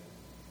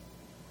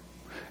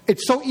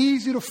 It's so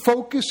easy to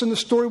focus in the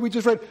story we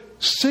just read.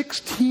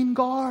 16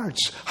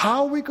 guards.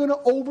 How are we going to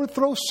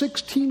overthrow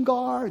 16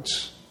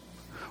 guards?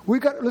 We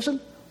got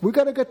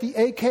to get the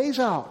AKs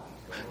out.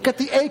 Get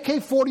the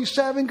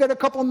AK-47, get a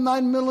couple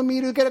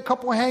 9mm, get a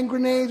couple hand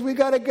grenades. We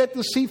got to get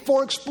the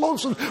C4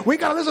 explosives. We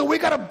got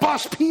to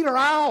bust Peter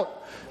out.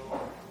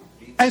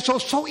 And so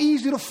it's so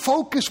easy to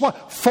focus.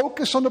 What?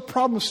 Focus on the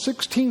problem of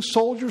 16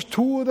 soldiers,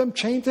 2 of them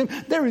chained him.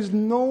 There is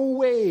no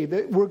way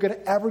that we're going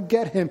to ever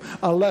get him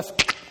unless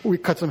we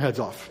cut some heads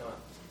off.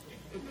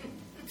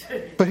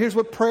 But here's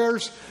what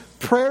prayers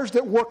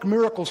that work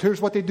miracles,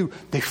 here's what they do.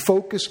 They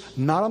focus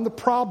not on the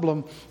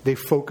problem, they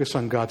focus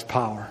on God's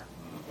power.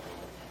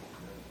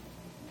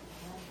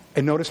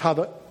 And notice how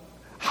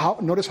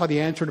the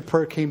answer to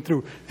prayer came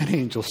through. An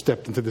angel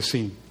stepped into the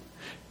scene.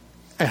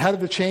 And how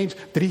did it change?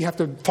 Did he have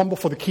to fumble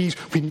for the keys?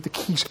 We need the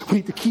keys. We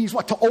need the keys.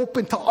 What? To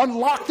open, to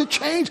unlock the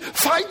chains?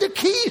 Find the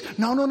keys.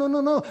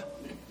 No.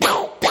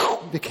 Pow,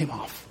 pow. They came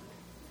off.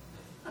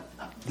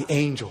 The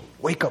angel.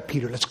 Wake up,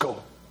 Peter. Let's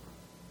go.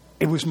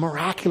 It was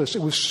miraculous.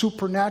 It was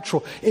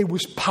supernatural. It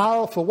was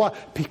powerful. Why?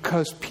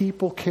 Because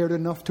people cared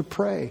enough to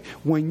pray.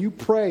 When you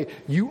pray,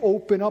 you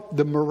open up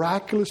the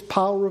miraculous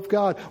power of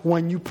God.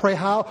 When you pray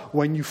how?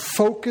 When you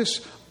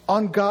focus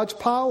on God's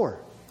power.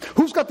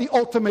 Who's got the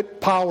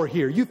ultimate power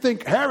here? You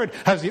think Herod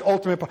has the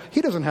ultimate power. He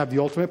doesn't have the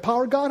ultimate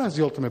power. God has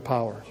the ultimate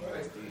power.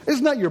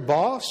 It's not your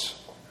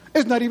boss.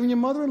 It's not even your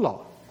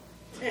mother-in-law.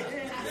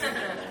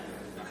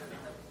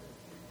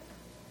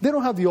 They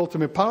don't have the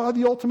ultimate power.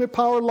 The ultimate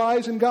power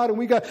lies in God.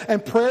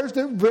 And prayers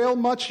that avail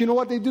much, you know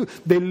what they do?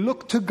 They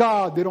look to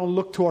God. They don't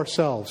look to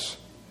ourselves.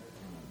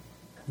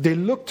 They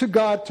look to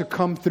God to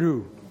come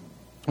through.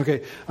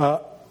 Okay.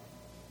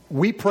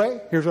 We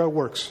pray. Here's how it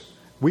works.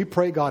 We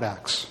pray, God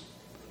acts.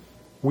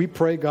 We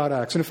pray, God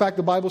acts. And in fact,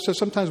 the Bible says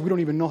sometimes we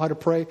don't even know how to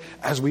pray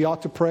as we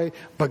ought to pray,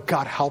 but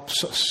God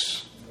helps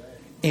us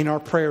in our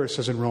prayer, it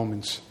says in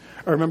Romans.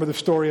 I remember the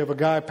story of a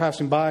guy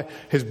passing by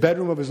his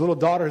bedroom of his little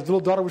daughter. His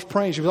little daughter was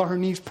praying. She was on her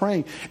knees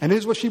praying. And this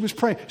is what she was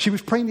praying. She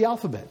was praying the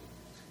alphabet.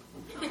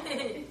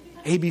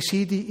 A, B,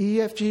 C, D,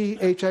 E, F, G,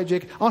 H, I, J,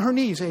 K. On her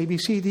knees, A, B,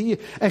 C, D, E.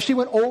 And she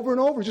went over and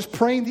over just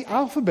praying the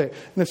alphabet.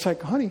 And it's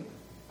like, honey,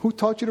 who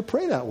taught you to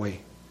pray that way?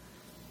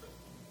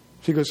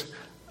 She goes,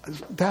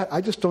 Dad,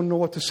 I just don't know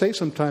what to say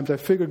sometimes. I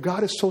figure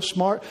God is so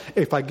smart.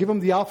 If I give him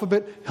the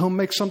alphabet, he'll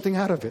make something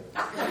out of it.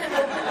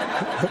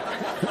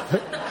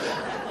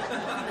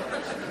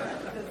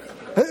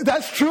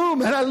 That's true,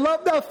 man. I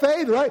love that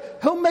faith, right?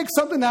 He'll make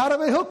something out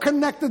of it. He'll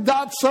connect the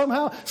dots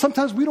somehow.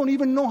 Sometimes we don't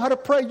even know how to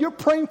pray. You're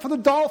praying for the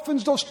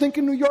Dolphins. Those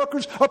stinking New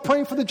Yorkers are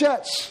praying for the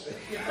Jets.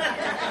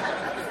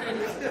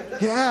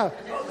 Yeah.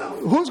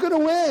 Who's going to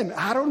win?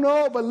 I don't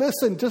know. But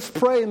listen, just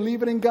pray and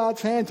leave it in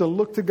God's hands and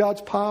look to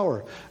God's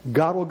power.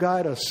 God will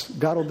guide us.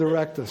 God will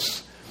direct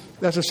us.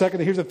 That's the second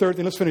thing. Here's the third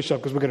thing. Let's finish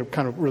up because we're going to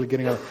kind of really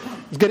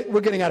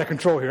we're getting out of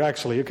control here,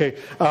 actually. Okay.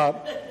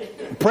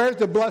 Prayers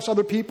that bless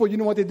other people, you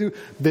know what they do?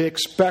 They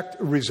expect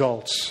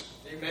results.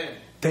 Amen.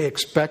 They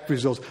expect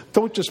results.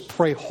 Don't just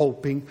pray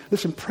hoping.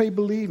 Listen, pray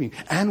believing.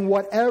 And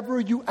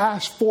whatever you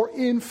ask for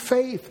in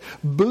faith,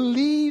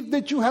 believe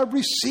that you have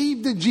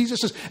received it. Jesus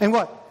says, and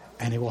what?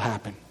 And it will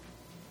happen.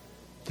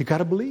 You got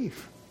to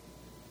believe.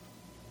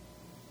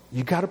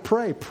 You got to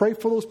pray. Pray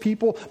for those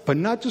people, but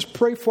not just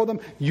pray for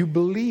them. You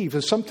believe.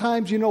 And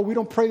sometimes, we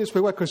don't pray this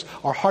way. Why? Because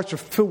our hearts are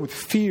filled with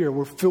fear.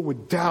 We're filled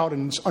with doubt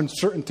and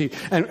uncertainty.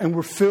 And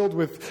we're filled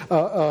with,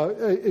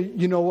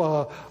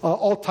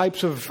 all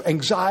types of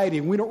anxiety.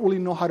 And we don't really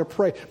know how to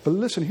pray. But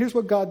listen, here's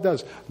what God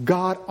does.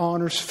 God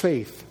honors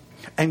faith.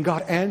 And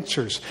God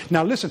answers.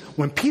 Now listen,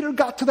 when Peter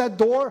got to that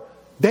door,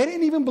 They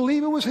didn't even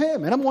believe it was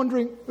him. And I'm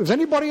wondering, is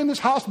anybody in this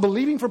house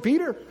believing for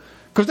Peter?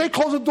 Because they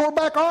closed the door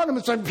back on him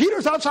and said,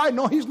 Peter's outside.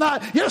 No, he's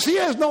not. Yes, he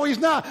is. No, he's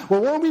not.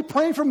 Well, weren't we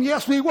praying for him?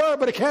 Yes, we were,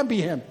 but it can't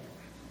be him.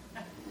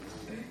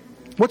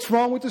 What's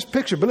wrong with this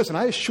picture? But listen,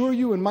 I assure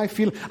you in my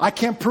feeling, I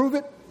can't prove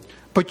it,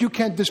 but you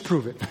can't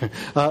disprove it.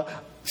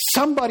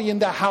 Somebody in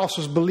that house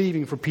was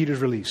believing for Peter's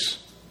release.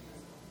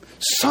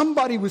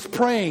 Somebody was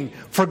praying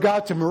for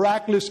God to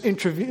miraculously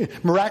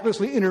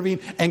intervene,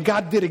 and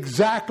God did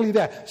exactly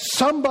that.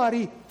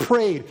 Somebody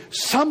prayed.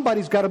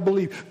 Somebody's got to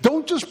believe.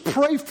 Don't just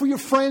pray for your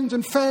friends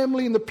and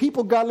family and the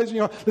people God lives in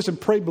your heart. Listen,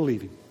 pray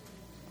believing.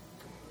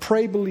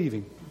 Pray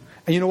believing.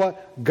 And you know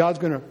what? God's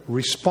going to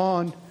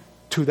respond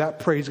to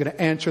that prayer. He's going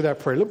to answer that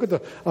prayer. Look at the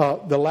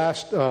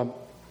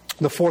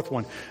fourth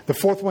one. The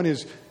fourth one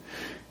is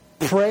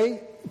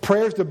pray.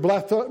 Prayers that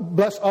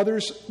bless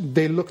others,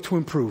 they look to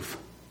improve.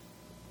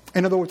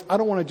 In other words, I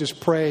don't want to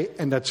just pray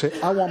and that's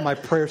it. I want my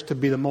prayers to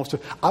be the most.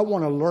 I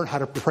want to learn how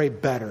to pray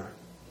better.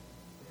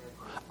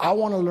 I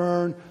want to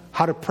learn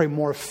how to pray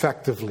more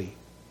effectively.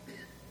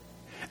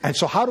 And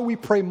so how do we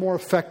pray more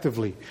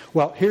effectively?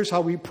 Well, here's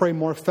how we pray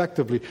more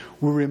effectively.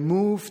 We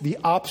remove the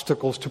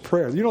obstacles to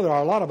prayer. You know, there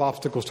are a lot of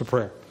obstacles to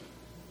prayer.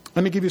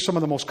 Let me give you some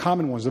of the most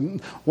common ones.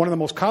 One of the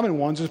most common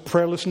ones is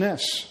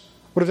prayerlessness.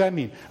 What does that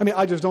mean? I mean,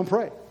 I just don't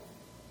pray.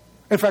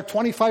 In fact,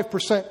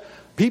 25%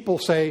 people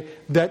say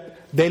that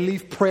they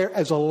leave prayer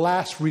as a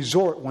last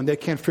resort when they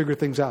can't figure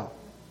things out.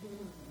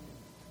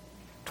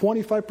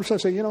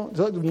 25% say, you know,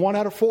 1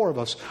 out of 4 of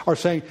us are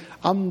saying,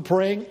 I'm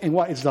praying, and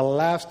what? It's the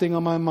last thing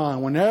on my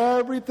mind. When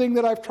everything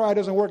that I've tried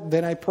doesn't work,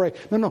 then I pray.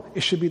 No,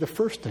 it should be the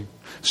first thing.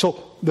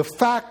 So the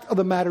fact of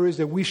the matter is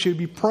that we should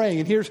be praying.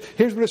 And here's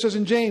what it says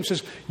in James. It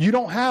says, you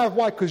don't have,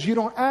 why? Because you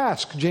don't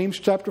ask. James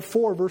chapter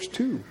 4, verse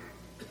 2.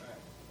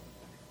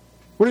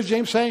 What is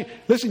James saying?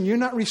 Listen, you're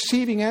not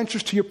receiving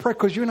answers to your prayer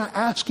because you're not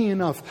asking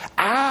enough.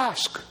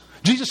 Ask.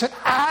 Jesus said,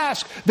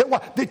 ask that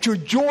what? That your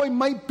joy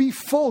might be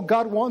full.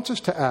 God wants us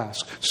to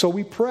ask. So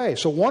we pray.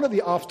 So one of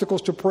the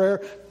obstacles to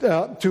prayer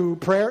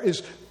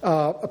is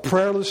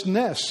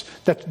prayerlessness.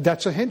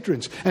 That's a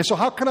hindrance. And so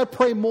how can I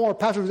pray more?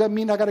 Pastor, does that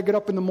mean I got to get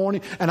up in the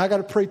morning and I got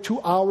to pray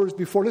 2 hours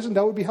before? Listen,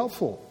 that would be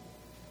helpful.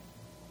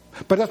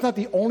 But that's not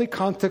the only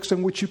context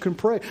in which you can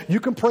pray. You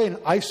can pray in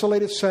an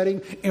isolated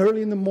setting,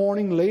 early in the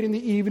morning, late in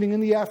the evening, in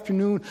the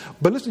afternoon.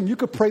 But listen, you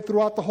could pray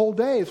throughout the whole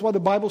day. That's why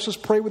the Bible says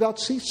pray without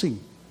ceasing.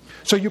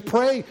 So you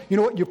pray, you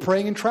know what? You're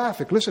praying in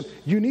traffic. Listen,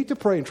 you need to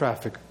pray in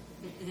traffic.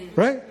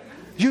 Right?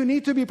 You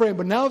need to be praying.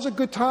 But now is a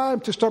good time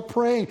to start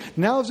praying.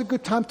 Now is a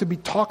good time to be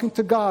talking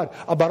to God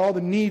about all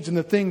the needs and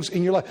the things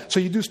in your life.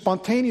 So you do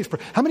spontaneous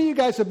prayer. How many of you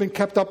guys have been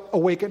kept up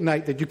awake at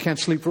night that you can't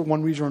sleep for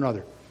one reason or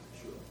another?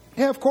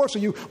 Yeah, of course.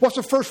 What's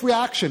the first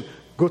reaction?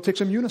 Go take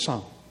some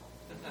Unisom.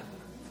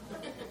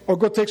 Or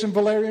go take some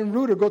valerian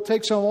root, or go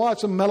take some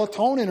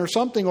melatonin or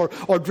something, or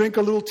drink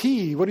a little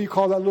tea. What do you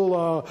call that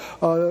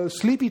little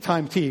sleepy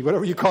time tea?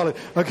 Whatever you call it.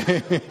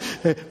 Okay,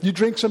 you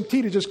drink some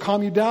tea to just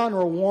calm you down, or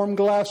a warm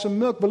glass of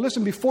milk. But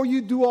listen, before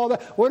you do all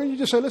that, why don't you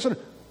just say, listen,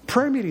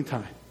 prayer meeting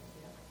time.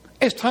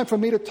 It's time for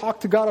me to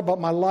talk to God about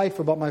my life,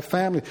 about my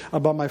family,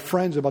 about my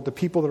friends, about the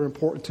people that are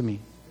important to me.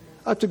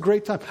 That's a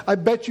great time. I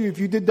bet you if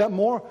you did that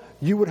more,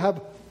 you would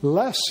have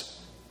less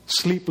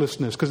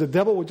sleeplessness, because the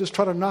devil would just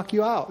try to knock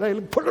you out. Hey,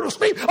 put her to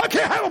sleep. I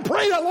can't have him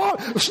pray that long.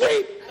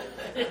 Sleep.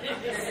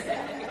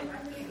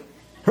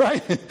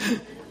 Right?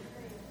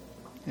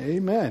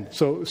 Amen.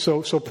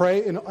 So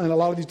pray in a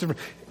lot of these different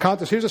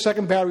contexts. Here's a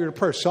second barrier to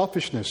prayer: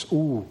 selfishness.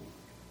 Ooh.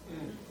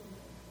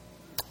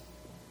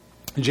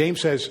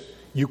 James says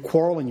you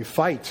quarrel and you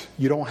fight.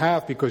 You don't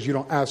have because you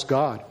don't ask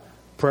God.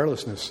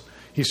 Prayerlessness.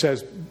 He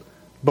says,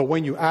 but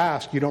when you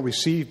ask, you don't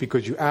receive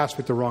because you ask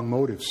with the wrong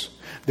motives,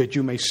 that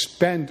you may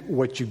spend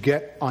what you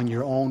get on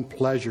your own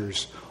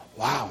pleasures.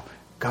 Wow.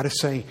 God is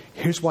saying,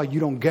 here's why you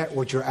don't get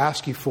what you're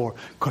asking for,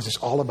 because it's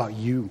all about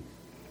you.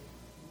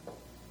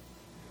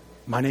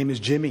 My name is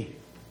Jimmy.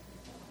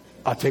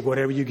 I'll take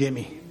whatever you give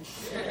me.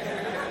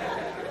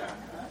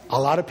 A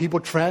lot of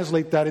people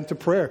translate that into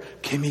prayer.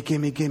 Gimme,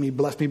 gimme, gimme.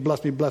 Bless me,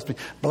 bless me, bless me.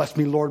 Bless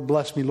me, Lord,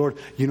 bless me, Lord.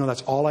 You know,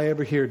 that's all I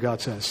ever hear,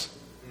 God says.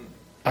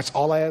 That's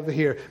all I ever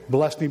hear.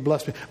 Bless me,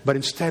 bless me. But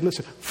instead,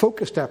 listen,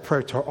 focus that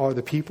prayer to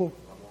other people.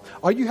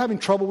 Are you having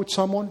trouble with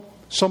someone?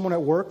 Someone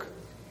at work?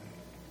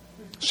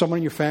 Someone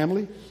in your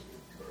family?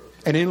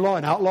 An in-law,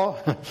 an outlaw?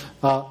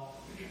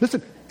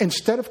 Listen,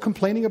 instead of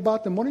complaining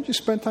about them, why don't you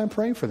spend time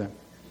praying for them?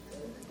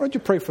 Why don't you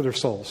pray for their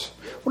souls?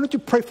 Why don't you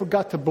pray for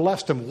God to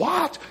bless them?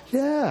 What?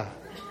 Yeah.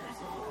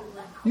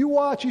 You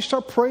watch. You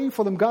start praying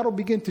for them. God will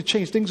begin to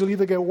change. Things will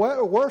either get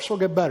worse or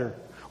get better.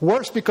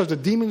 Worse because the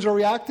demons are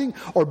reacting,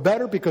 or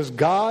better because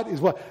God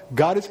is what?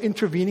 God is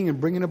intervening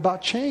and bringing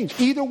about change.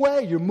 Either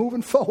way, you're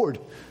moving forward.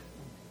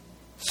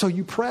 So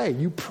you pray,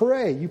 and you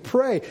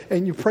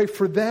pray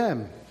for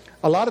them.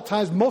 A lot of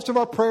times, most of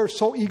our prayer is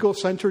so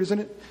ego-centered, isn't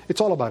it?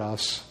 It's all about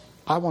us.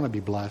 I want to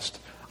be blessed.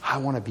 I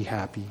want to be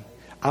happy.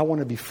 I want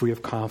to be free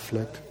of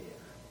conflict.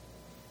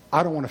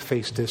 I don't want to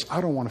face this.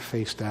 I don't want to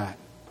face that.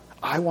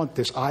 I want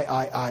this.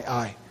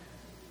 I.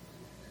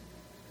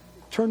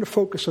 Turn the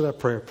focus of that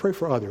prayer. Pray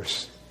for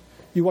others.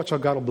 You watch how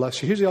God will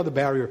bless you. Here's the other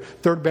barrier.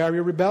 Third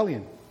barrier,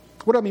 rebellion.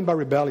 What do I mean by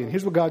rebellion?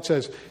 Here's what God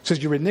says. It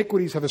says, your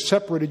iniquities have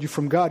separated you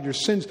from God. Your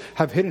sins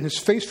have hidden his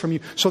face from you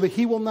so that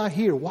he will not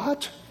hear.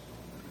 What?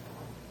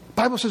 The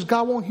Bible says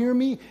God won't hear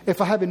me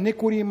if I have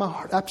iniquity in my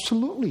heart.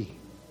 Absolutely.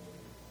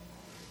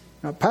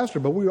 Now, Pastor,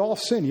 but we all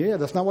sin. Yeah,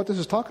 that's not what this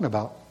is talking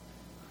about.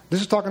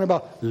 This is talking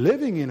about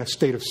living in a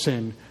state of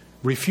sin,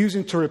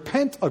 refusing to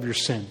repent of your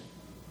sin.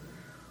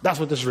 That's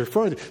what this is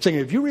referring to. Saying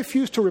if you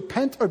refuse to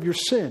repent of your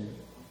sin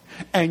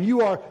and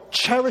you are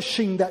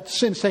cherishing that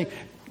sin, saying,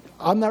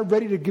 I'm not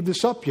ready to give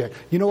this up yet.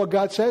 You know what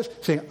God says?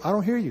 Saying, I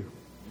don't hear you.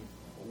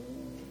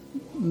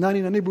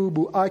 Nani nani boo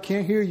boo, I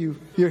can't hear you.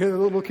 You hear the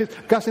little kids.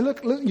 God saying,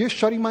 look, you're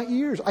shutting my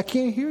ears. I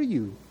can't hear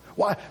you.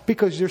 Why?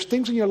 Because there's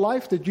things in your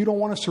life that you don't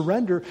want to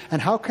surrender.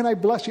 And how can I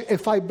bless you?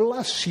 If I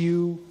bless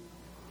you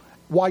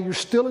while you're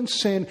still in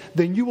sin,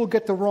 then you will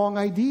get the wrong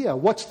idea.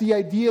 What's the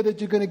idea that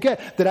you're going to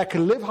get? That I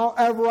can live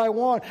however I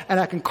want and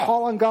I can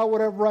call on God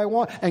whatever I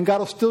want and God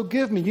will still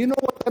give me. You know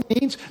what that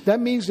means?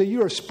 That means that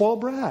you're a spoiled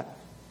brat.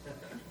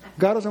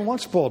 God doesn't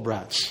want spoiled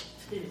brats.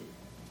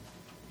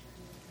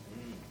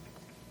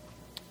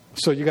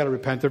 So you got to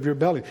repent of your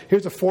rebellion.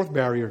 Here's the fourth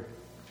barrier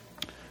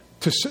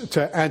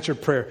to answer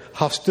prayer.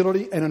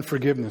 Hostility and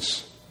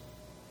unforgiveness.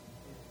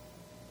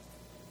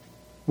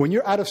 When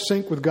you're out of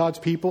sync with God's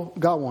people,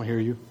 God won't hear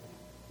you.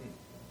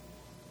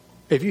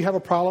 If you have a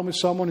problem with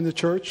someone in the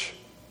church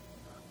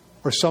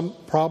or some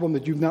problem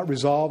that you've not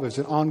resolved as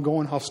an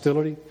ongoing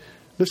hostility,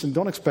 listen,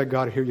 don't expect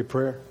God to hear your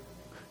prayer.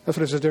 That's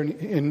what it says there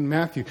in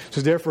Matthew. It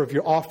says, therefore, if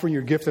you're offering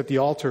your gift at the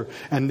altar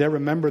and there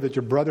remember that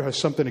your brother has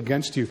something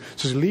against you, it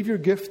says, leave your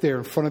gift there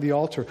in front of the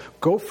altar.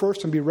 Go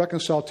first and be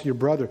reconciled to your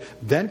brother.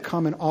 Then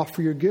come and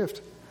offer your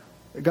gift.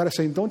 God is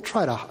saying, don't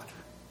try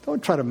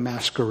to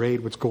masquerade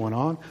what's going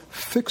on.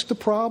 Fix the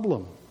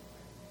problem.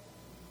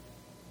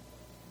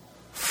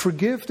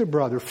 Forgive the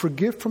brother.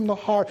 Forgive from the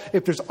heart.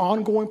 If there's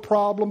ongoing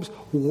problems,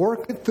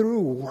 work it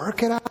through.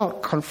 Work it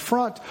out.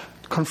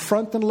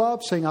 Confront in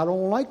love, saying, I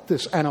don't like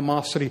this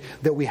animosity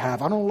that we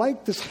have. I don't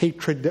like this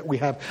hatred that we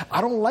have.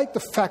 I don't like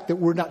the fact that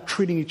we're not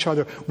treating each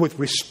other with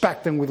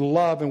respect and with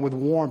love and with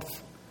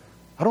warmth.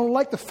 I don't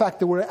like the fact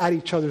that we're at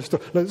each other's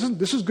throat.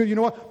 This is good. You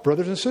know what?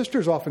 Brothers and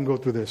sisters often go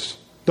through this,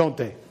 don't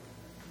they?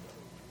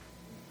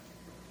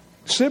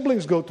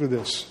 Siblings go through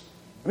this.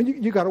 I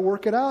mean, you got to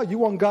work it out. You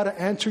want God to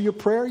answer your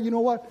prayer? You know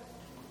what?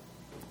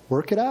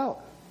 Work it out.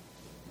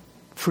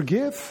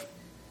 Forgive.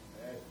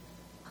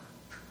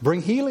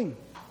 Bring healing.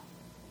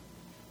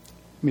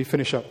 Let me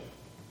finish up.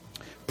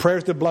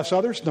 Prayers that bless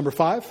others. Number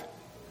 5.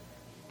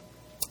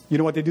 You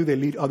know what they do? They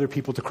lead other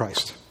people to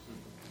Christ.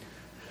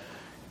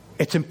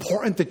 It's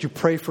important that you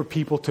pray for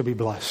people to be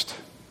blessed.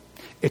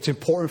 It's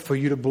important for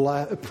you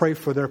to pray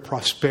for their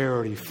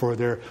prosperity, for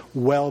their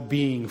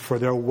well-being, for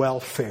their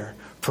welfare,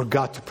 for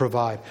God to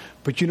provide.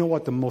 But you know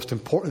what the most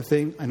important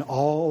thing in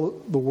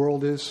all the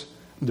world is?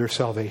 Their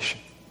salvation.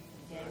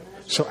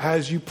 So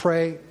as you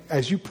pray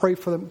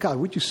for them, God,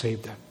 would you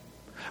save them?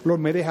 Lord,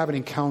 may they have an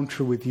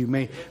encounter with you.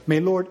 May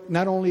Lord,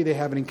 not only they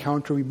have an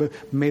encounter with you,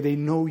 but may they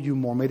know you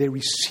more. May they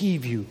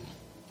receive you.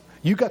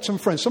 You got some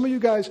friends. Some of you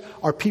guys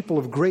are people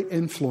of great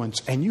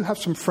influence, and you have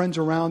some friends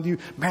around you.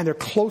 Man, they're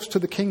close to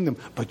the kingdom,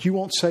 but you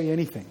won't say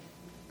anything.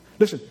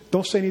 Listen,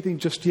 don't say anything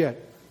just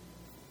yet.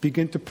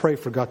 Begin to pray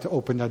for God to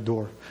open that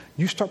door.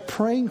 You start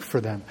praying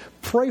for them.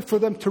 Pray for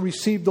them to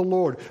receive the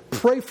Lord.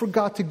 Pray for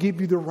God to give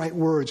you the right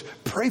words.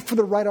 Pray for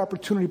the right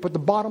opportunity. But the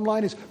bottom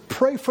line is,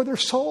 pray for their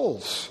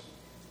souls.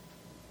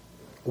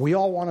 We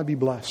all want to be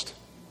blessed.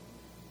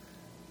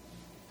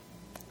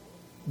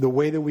 The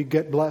way that we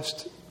get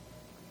blessed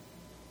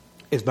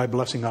is by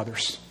blessing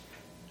others.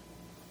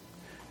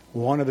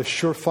 One of the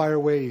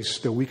surefire ways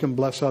that we can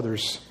bless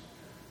others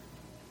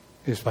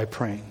is by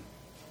praying.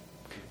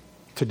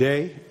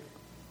 Today,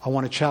 I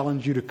want to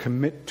challenge you to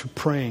commit to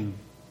praying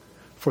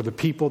for the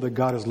people that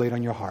God has laid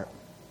on your heart.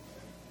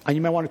 And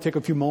you might want to take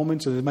a few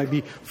moments, and there might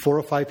be 4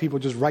 or 5 people.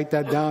 Just write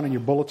that down in your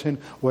bulletin,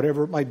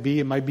 whatever it might be.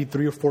 It might be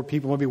 3 or 4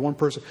 people, it might be one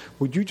person.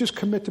 Would you just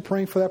commit to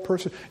praying for that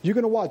person? You're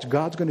going to watch.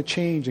 God's going to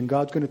change, and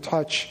God's going to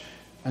touch,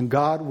 and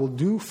God will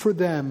do for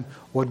them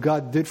what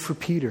God did for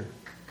Peter.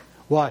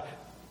 Why?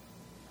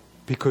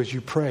 Because you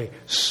pray.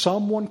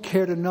 Someone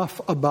cared enough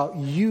about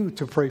you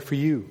to pray for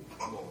you.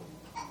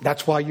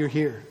 That's why you're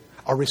here.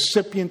 A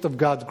recipient of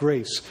God's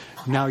grace.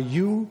 Now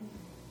you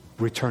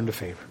return the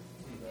favor.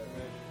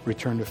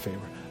 Return the favor.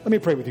 Let me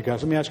pray with you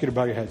guys. Let me ask you to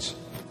bow your heads.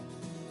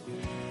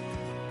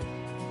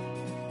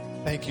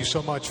 Thank you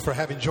so much for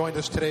having joined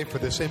us today for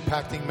this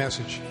impacting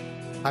message.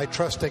 I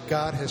trust that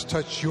God has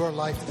touched your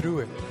life through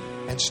it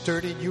and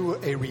stirred in you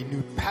a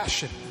renewed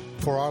passion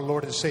for our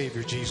Lord and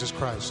Savior, Jesus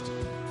Christ.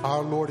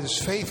 Our Lord is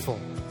faithful,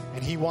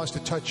 and He wants to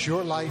touch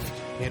your life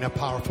in a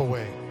powerful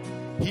way.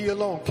 He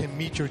alone can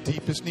meet your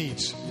deepest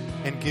needs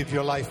and give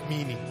your life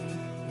meaning,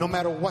 no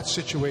matter what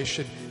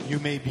situation you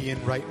may be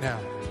in right now.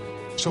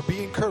 So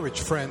be encouraged,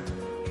 friend.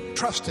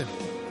 Trust Him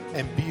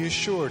and be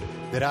assured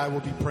that I will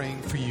be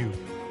praying for you.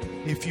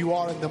 If you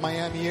are in the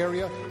Miami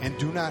area and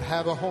do not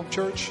have a home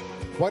church,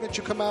 Why don't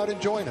you come out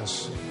and join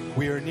us?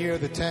 We are near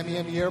the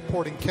Tamiami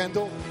Airport in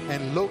Kendall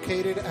and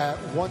located at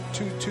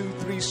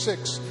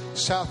 12236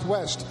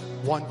 Southwest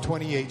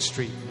 128th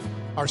Street.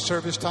 Our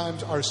service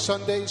times are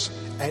Sundays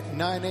at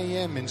 9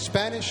 a.m. in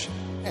Spanish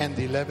and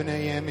 11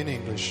 a.m. in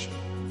English.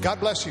 God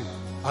bless you.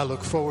 I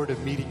look forward to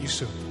meeting you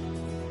soon.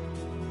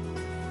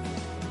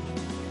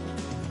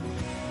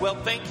 Well,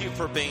 thank you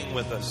for being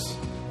with us.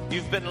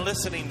 You've been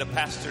listening to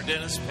Pastor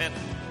Dennis Penn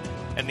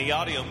and the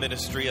audio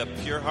ministry of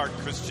Pure Heart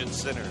Christian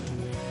Center.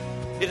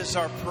 It is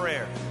our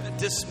prayer that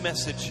this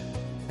message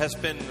has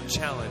been a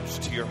challenge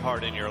to your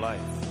heart and your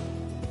life.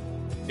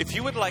 If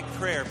you would like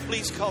prayer,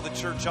 please call the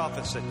church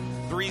office at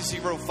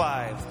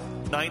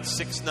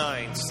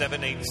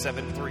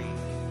 305-969-7873.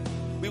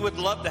 We would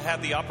love to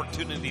have the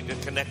opportunity to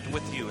connect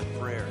with you in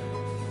prayer.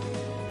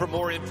 For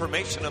more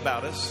information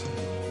about us,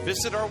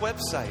 visit our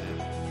website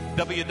at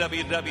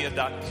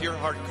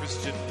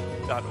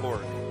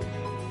www.pureheartchristian.org.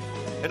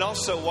 And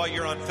also, while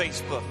you're on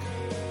Facebook,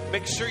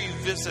 make sure you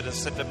visit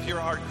us at the Pure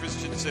Heart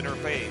Christian Center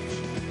page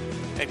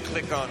and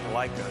click on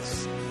Like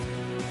Us.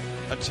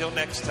 Until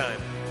next time,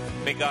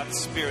 may God's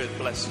Spirit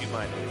bless you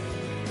mightily.